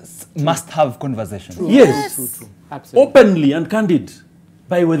stage. Must have conversations. Yes. True. Absolutely. Openly and candid.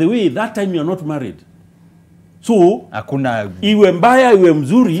 By the way, that time you are not married. So, iwe mbaya, iwe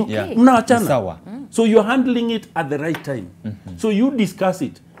mzuri, mnaachana. Sawa. So you're handling it at the right time. So you discuss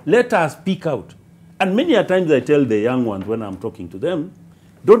it. Let us speak out. And many a times I tell the young ones when I'm talking to them,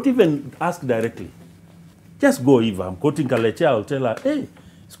 don't even ask directly. Just go if I'm quoting Kalecha, I'll tell her, hey,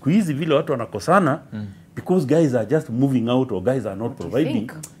 siku hizi vile watu wanakosana because guys are just moving out or guys are not providing.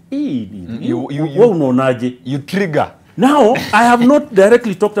 You trigger. Now, I have not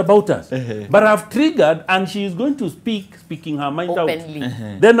directly talked about us, but I've triggered and she is going to speaking her mind openly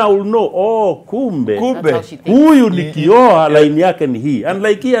out. Then I will know, oh, kumbe, huyu nikioa line yake ni hii. And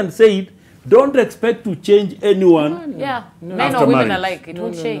like Ian said, don't expect to change anyone. Yeah, men or women alike, it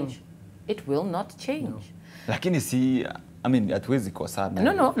won't change. It will not change. Lakini si, I mean, hatuwezi kosana.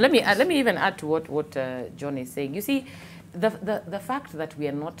 No. Let me even add to what John is saying. You see, the fact that we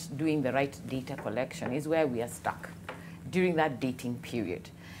are not doing the right data collection is where we are stuck during that dating period.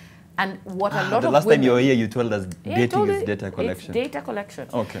 And what a lot of the last women, time you were here, you told us dating is data collection. It's data collection.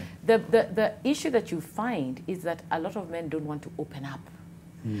 Okay. The issue that you find is that a lot of men don't want to open up.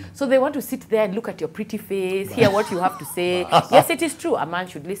 So they want to sit there and look at your pretty face, hear what you have to say. Yes, it is true, a man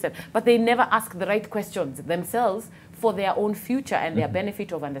should listen. But they never ask the right questions themselves for their own future and their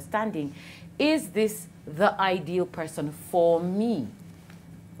benefit of understanding. Is this the ideal person for me?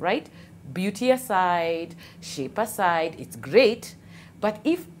 Right? Beauty aside, shape aside, it's great. But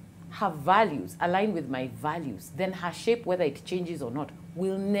if her values align with my values, then her shape, whether it changes or not,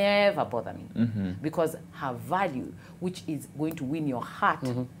 will never bother me. Because her value, which is going to win your heart,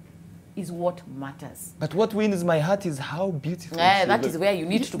 is what matters. But what wins my heart is how beautiful that is where you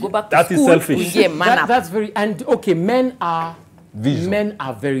need to go back to that school. Is selfish. That's very, and okay, men are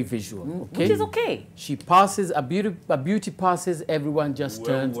very visual. Okay? Which is okay. She passes, a beauty passes, everyone just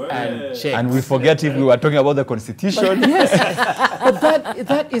turns and checks. And we forget if we were talking about the Constitution. But yes, but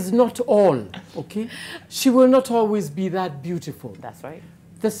that is not all, okay? She will not always be that beautiful. That's right.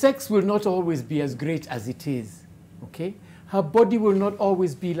 The sex will not always be as great as it is, okay? Her body will not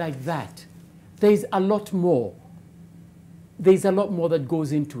always be like that. There's a lot more. There's a lot more that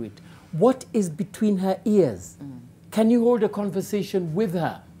goes into it. What is between her ears? Can you hold a conversation with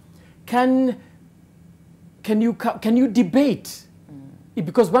her? Can you debate?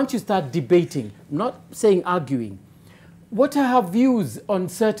 Because once you start debating, not saying arguing, what are her views on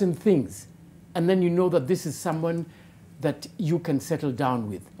certain things? And then you know that this is someone that you can settle down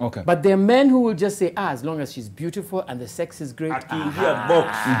with. Okay. But there are men who will just say, as long as she's beautiful and the sex is great. That's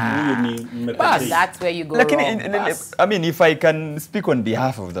where you go wrong. I mean, if I can speak on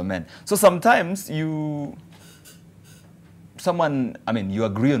behalf of the men. So sometimes someone, I mean, you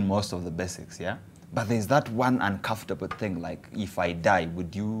agree on most of the basics, yeah? But there's that one uncomfortable thing, like, if I die,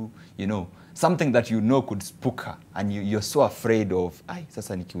 would you know, something that you know could spook her, and you're so afraid of,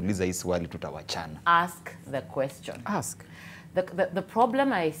 sasa nikiuliza hii swali tutawachana. Ask the question. Ask. The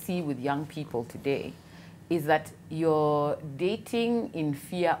problem I see with young people today is that you're dating in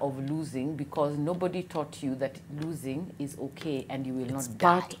fear of losing because nobody taught you that losing is okay and you will not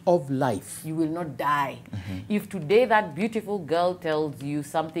die. It's part of life. You will not die. If today that beautiful girl tells you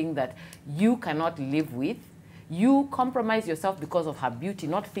something that you cannot live with, you compromise yourself because of her beauty,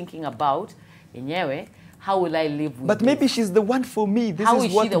 not thinking about, enyewe, how will I live with But maybe she's the one for me. How is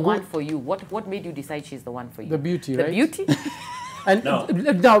she the one for you? What made you decide she's the one for you? The beauty, right? The beauty? And now,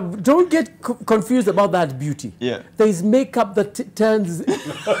 don't get confused about that beauty. Yeah. There is makeup that turns...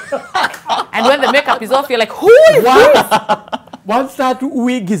 And when the makeup is off, you're like, who is Once that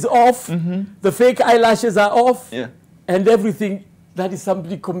wig is off, the fake eyelashes are off, and everything, that is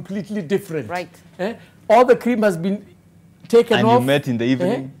something completely different. Right. All the cream has been taken off. And you met in the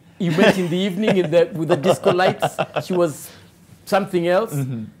evening. You met in the evening with the disco lights. She was something else.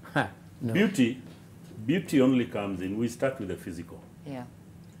 No. Beauty only comes in, we start with the physical. Yeah.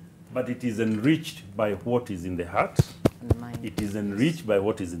 But it is enriched by what is in the heart. And the mind. It is enriched by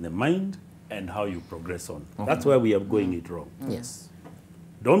what is in the mind. and how you progress on. That's where we are going it wrong. Yes.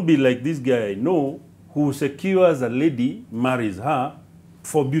 Don't be like this guy I know who secures a lady, marries her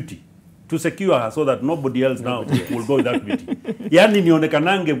for beauty. To secure her so that nobody else now will go with that beauty. Yani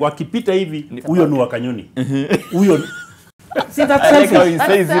nionekanange wakipita hivi huyo ni wakanyoni. Huyo See, that's I like selfish. how he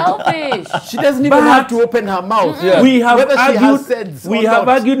says it. Selfish. She doesn't even have to open her mouth. We have Whether she has argued. sense We or have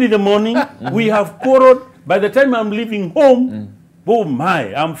not. argued in the morning. We have quarreled. By the time I'm leaving home, oh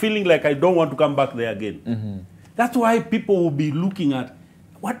my, I'm feeling like I don't want to come back there again. That's why people will be looking at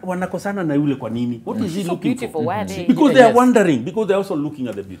what wanakosana na yule kwa nini? What is he So looking beautiful. for? Why are they? Because they are wondering. Because they're also looking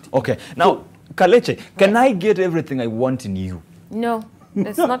at the beauty. Okay, now, Kaleche, can I get everything I want in you? No,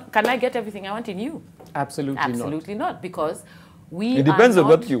 it's not. Can I get everything I want in you? Absolutely not. Because we It depends are on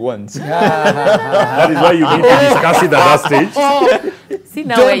not, what you want. That is why you need to discuss it at that stage. See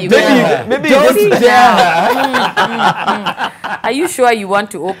now where you are. Maybe Don't just Are you sure you want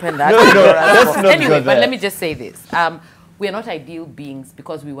to open that? No, let's not Anyway, go but there. let me just say this. We are not ideal beings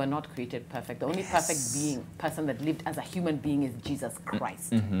because we were not created perfect. The only perfect person that lived as a human being is Jesus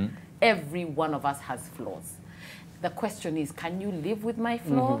Christ. Every one of us has flaws. The question is, can you live with my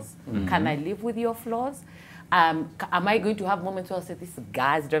flaws? Can I live with your flaws? Am I going to have moments where I'll say, this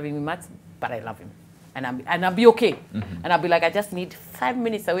guy is driving me nuts, but I love him? And I'll be okay. And I'll be like, I just need 5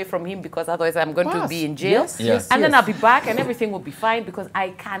 minutes away from him because otherwise I'm going to be in jail. And then I'll be back and everything will be fine because I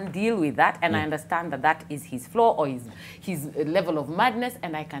can deal with that and I understand that that is his flaw or his level of madness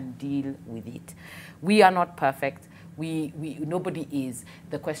and I can deal with it. We are not perfect. Nobody is.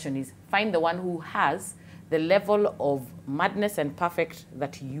 The question is, find the one who has the level of madness and perfect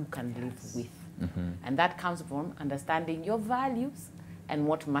that you can live with. And that comes from understanding your values and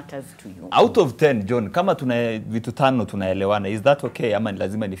what matters to you. Out of 10, John, kama tuna vitu tano tunaelewana, is that okay? Ama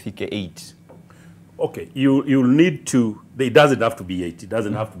lazima nifike 8? Okay, you'll need to, it doesn't have to be 8. It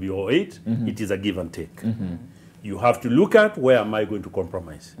doesn't have to be all 8. It is a give and take. You have to look at where am I going to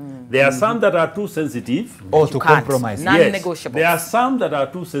compromise. There are some that are too sensitive. Or to compromise. Non-negotiable. There are some that are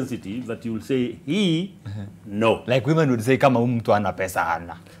too sensitive that you will say, no. Like women would say, kama mtu ana pesa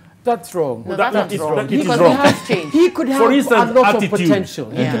hana. That's wrong. No, that's wrong. It is Because wrong. it has changed. He could have For instance, a lot attitude. of potential.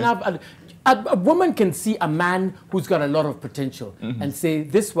 He Yeah. can have a woman can see a man who's got a lot of potential and say,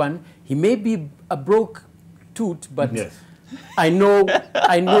 this one, he may be a broke toot, but I know.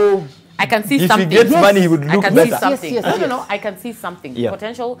 I can see if something. If he gets money, he would look I can better. see something. Yes, No, I can see something. Yeah.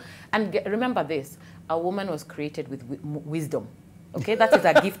 Potential. And remember this, a woman was created with wisdom. Okay, that is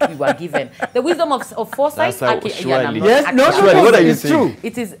a gift we were given. The wisdom of foresight. That's how, surely. What are you it's saying? true.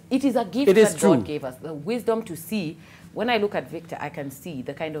 It is a gift that God gave us. The wisdom to see. When I look at Victor, I can see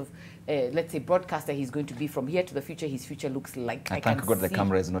the kind of, let's say, broadcaster he's going to be from here to the future. His future looks like. I thank God the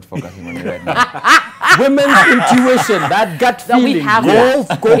camera is not focusing on me right now. Women's intuition, that gut feeling. We have go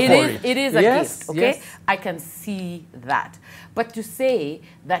that. for it. It is a gift, okay? Yes. I can see that. But to say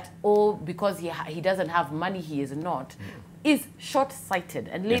that, because he doesn't have money, he is not, is short-sighted.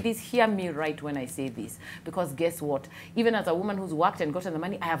 And ladies, hear me right when I say this. Because guess what? Even as a woman who's worked and gotten the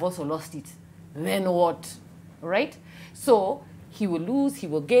money, I have also lost it. Then what? Right? So he will lose, he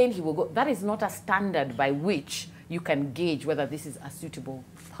will gain, he will go. That is not a standard by which you can gauge whether this is a suitable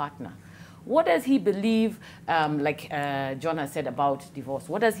partner. What does he believe, like John has said, about divorce?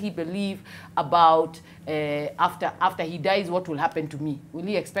 What does he believe about after he dies, what will happen to me? Will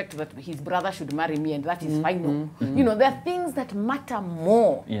he expect that his brother should marry me and that is final? You know, there are things that matter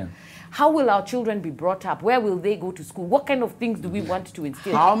more. Yeah. How will our children be brought up? Where will they go to school? What kind of things do we want to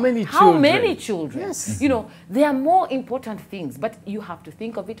instill? How many children? How many children? Yes. You know, there are more important things, but you have to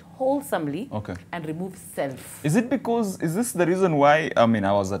think of it wholesomely and remove self. Is this the reason why, I mean,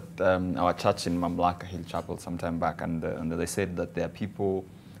 I was at our church in Mamlaka Hill Chapel some time back, and they said that there are people,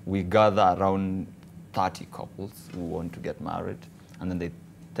 we gather around 30 couples who want to get married, and then they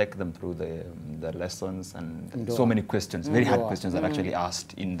take them through the lessons and so many questions, very hard questions are actually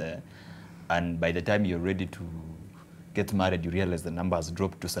asked in there. And by the time you're ready to get married, you realize the number has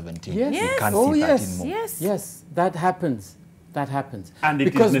dropped to 17. Yes. You can't Oh, see yes. 13 more. Yes, that happens. That happens. And it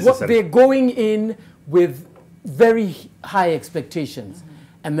is because necessary. what they're going in with very high expectations.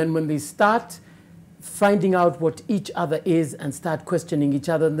 And then when they start finding out what each other is and start questioning each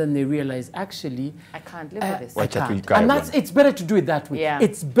other, and then they realize, actually, I can't live with this. I can't. And it's better to do it that way. Yeah.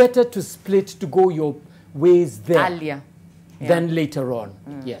 It's better to split, to go your ways there Earlier. than later on.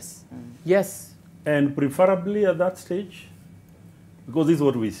 Yes. Yes. And preferably at that stage, because this is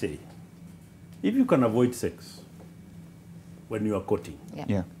what we say. If you can avoid sex when you are courting,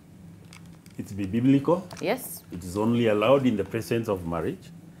 it's be biblical. Yes. It is only allowed in the presence of marriage.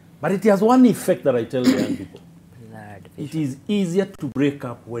 But it has one effect that I tell young people. Bird It is easier to break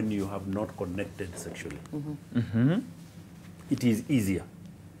up when you have not connected sexually. It is easier.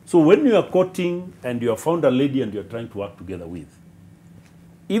 So when you are courting and you have found a lady and you are trying to work together with,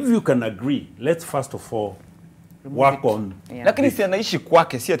 if you can agree, let's first of all work on. Lakini si anaishi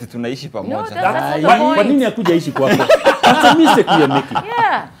kwake, si ati tunaishi pamoja. that's not the point. Kwa nini akuja ishi kwako? That's a mistake we are making.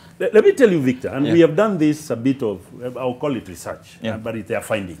 Yeah. Let me tell you, Victor, and we have done this a bit of, I'll call it research, but it's their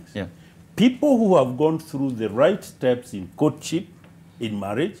findings. Yeah. People who have gone through the right steps in courtship, in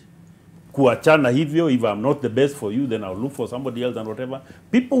marriage, kuachana hivyo, if I'm not the best for you, then I'll look for somebody else and whatever.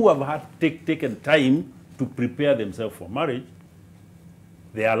 People who have had taken time to prepare themselves for marriage,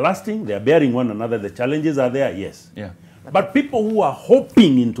 they are lasting, they are bearing one another, the challenges are there, yes. Yeah. But people who are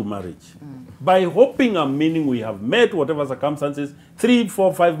hoping into marriage, by hoping I'm meaning we have met whatever circumstances, 3,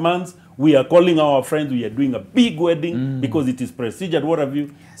 4, 5 months, we are calling our friends, we are doing a big wedding because it is prestige and what have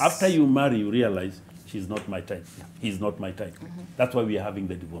you. Yes. After you marry, you realize she's not my type, he's not my type. That's why we are having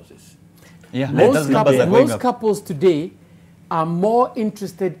the divorces. Yeah. Most couples today are more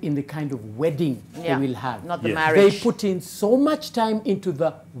interested in the kind of wedding they will have. Not the marriage. They put in so much time into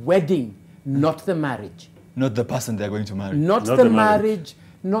the wedding, not the marriage. Not the person they're going to marry. Not the marriage.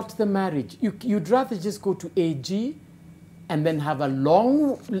 Not the marriage. You'd rather just go to AG and then have a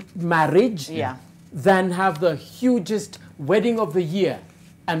long marriage than have the hugest wedding of the year.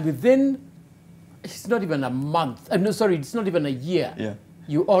 And within, it's not even a month. No, sorry, it's not even a year. Yeah.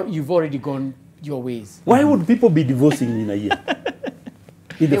 You've already gone your ways. Why would people be divorcing in a year?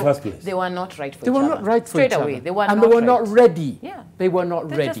 In the first place? They were not right for They each were other. not right for Straight each away. other. They were and not they were right. not ready. Yeah. They were not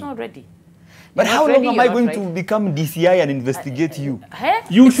They're ready. just not ready. But You're how not long ready, am I you're going not to right. become DCI and investigate you?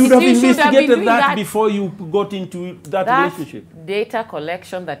 You should have investigated doing that before you got into that relationship. Data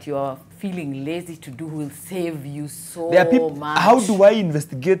collection that you are feeling lazy to do will save you so There are people. much. How do I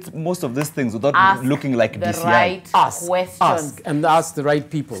investigate most of these things without looking like the DCI? right questions. Ask and ask the right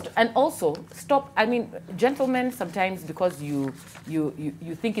people. And also stop. I mean, gentlemen, sometimes because you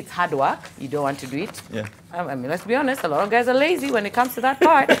think it's hard work, you don't want to do it. Yeah. I mean, let's be honest. A lot of guys are lazy when it comes to that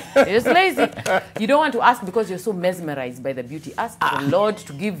part. They're just lazy. You don't want to ask because you're so mesmerized by the beauty. Ask the Lord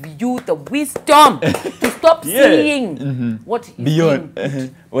to give you the wisdom to stop seeing what is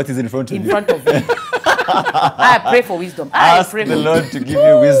beyond what is in front of you. in front of you. I pray for wisdom. Ask the Lord to give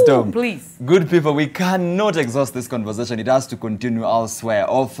you wisdom. Please. Good people, we cannot exhaust this conversation. It has to continue elsewhere,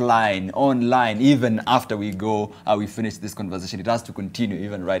 offline, online, even after we go, we finish this conversation. It has to continue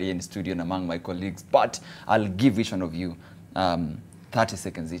even right here in the studio and among my colleagues. But I'll give each one of you 30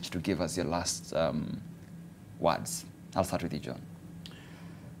 seconds each to give us your last words. I'll start with you, John.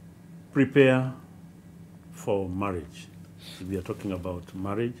 Prepare for marriage. If we are talking about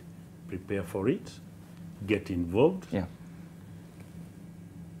marriage, prepare for it, get involved. Yeah.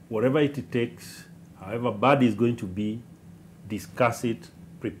 Whatever it takes, however bad it's going to be, discuss it,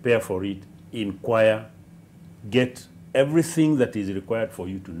 prepare for it, inquire, get everything that is required for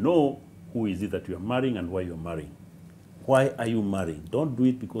you to know who is it that you are marrying and why you're marrying. Why are you marrying? Don't do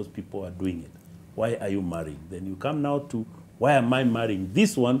it because people are doing it. Why are you marrying? Then you come now to, why am I marrying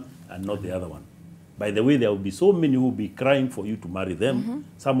this one and not the other one? By the way, there will be so many who will be crying for you to marry them.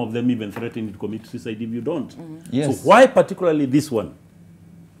 Some of them even threatening to commit suicide if you don't. Yes. So why particularly this one?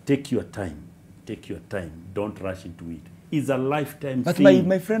 Take your time. Take your time. Don't rush into it. It's a lifetime But thing.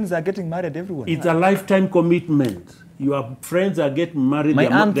 my friends are getting married, everyone. It's a lifetime commitment. Your friends are getting married. My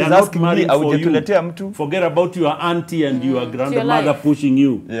aunt is asking me, Forget about your auntie and your grandmother pushing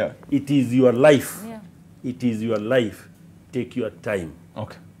you. Yeah. It is your life. Yeah. It is your life. Take your time.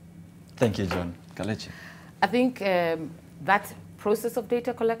 Okay. Thank you, John. Kalechi. I think that process of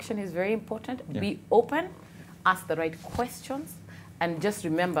data collection is very important. Yeah. Be open, ask the right questions, and just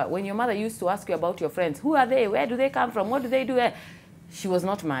remember, when your mother used to ask you about your friends, who are they, where do they come from, what do they do, she was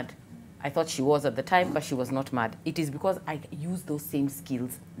not mad. I thought she was at the time, but she was not mad. It is because I use those same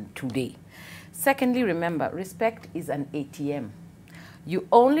skills today. Secondly, remember, respect is an ATM. You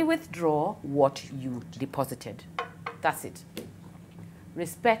only withdraw what you deposited. That's it.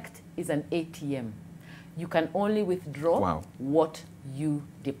 Respect is an ATM. You can only withdraw what you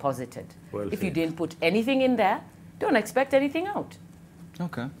deposited. Well if you said. didn't put anything in there, don't expect anything out.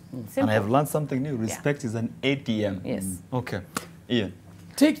 Okay. Simple. And I have learned something new. Respect is an ATM. Yes. Okay. Ian.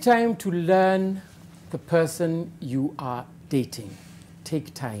 Take time to learn the person you are dating.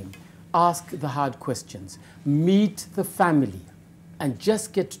 Take time. Ask the hard questions. Meet the family and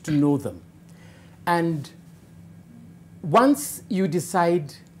just get to know them. And once you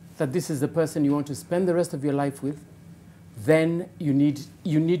decide that this is the person you want to spend the rest of your life with, then you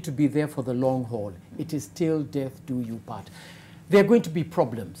need to be there for the long haul. It is till death do you part. There are going to be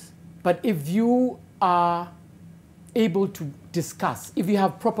problems. But if you are able to discuss, if you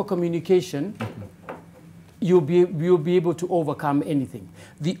have proper communication, you'll be able to overcome anything.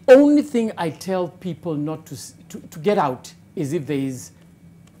 The only thing I tell people not to get out is if there is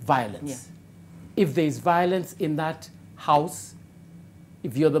violence. Yeah. If there is violence in that house,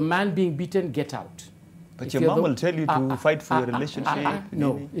 if you're the man being beaten, get out. But if your mom will tell you to fight for your relationship.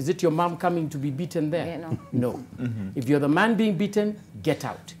 No. Is it your mom coming to be beaten there? Yeah, no. No. If you're the man being beaten, get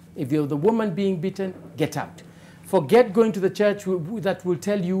out. If you're the woman being beaten, get out. Forget going to the church that will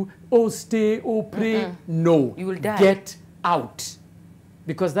tell you, oh, stay, oh, pray. No. You will die. Get out.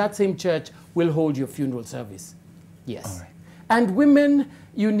 Because that same church will hold your funeral service. Yes. All right. And women,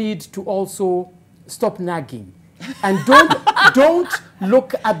 you need to also stop nagging. And don't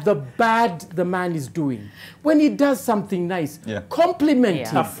look at the bad the man is doing. When he does something nice, compliment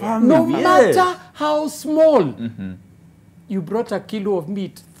him. No matter how small. You brought a kilo of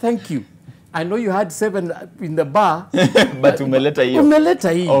meat. Thank you. I know you had 7 in the bar. But umeleta hiyo.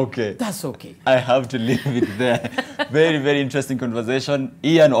 Umeleta hiyo. Okay. That's okay. I have to leave it there. Very, very interesting conversation.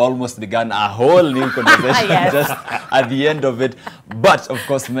 Ian almost began a whole new conversation just at the end of it. But, of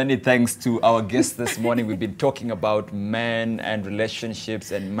course, many thanks to our guests this morning. We've been talking about men and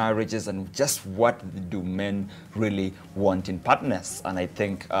relationships and marriages and just what do men really want in partners. And I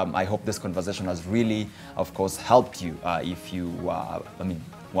think, I hope this conversation has really, of course, helped you if you,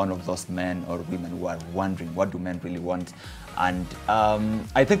 one of those men or women who are wondering what do men really want. And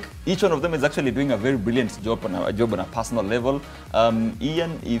I think each one of them is actually doing a very brilliant job on a personal level.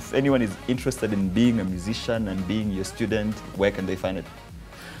 Ian, if anyone is interested in being a musician and being your student, where can they find it?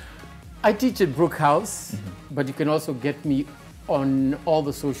 I teach at Brook House, but you can also get me on all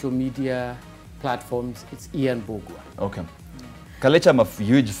the social media platforms. It's Ian Bogwa. Okay. Kalecha, I'm a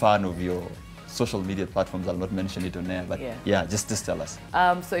huge fan of your social media platforms. I'll not mention it on air, but yeah, just tell us.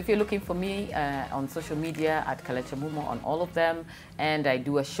 So if you're looking for me on social media, at Kalecha Mumo on all of them, and I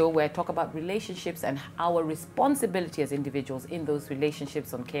do a show where I talk about relationships and our responsibility as individuals in those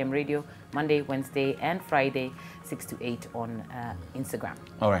relationships on KM Radio, Monday, Wednesday, and Friday, 6 to 8 on Instagram.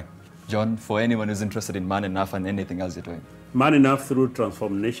 All right. John, for anyone who's interested in Man Enough and anything else you're doing. Man Enough through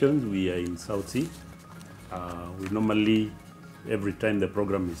Transform Nations, we are in South Sea. We normally, every time the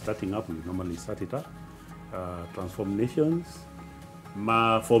program is starting up, we normally start it up. Transform Nations.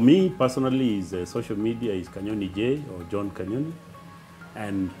 For me personally, is social media is Kanyoni J or John Kanyoni,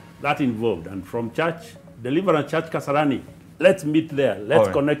 and that involved. And from church, Deliverance Church Kasarani, let's meet there. Let's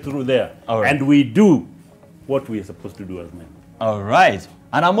connect through there, and we do what we are supposed to do as men. All right.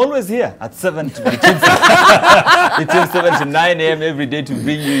 And I'm always here at 7 to between 7 to 9 a.m. every day to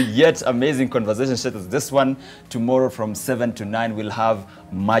bring you yet amazing conversations such as this one. Tomorrow from 7 to 9, we'll have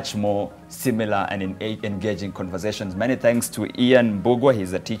much more similar and engaging conversations. Many thanks to Ian Bogwa,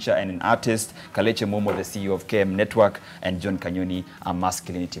 he's a teacher and an artist, Kalecha Momo, the CEO of KM Network, and John Kanyoni, a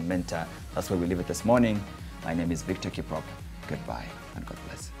masculinity mentor. That's where we leave it this morning. My name is Victor Kiprop. Goodbye and God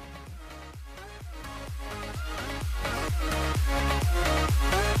bless.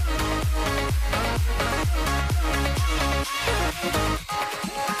 We'll be right back.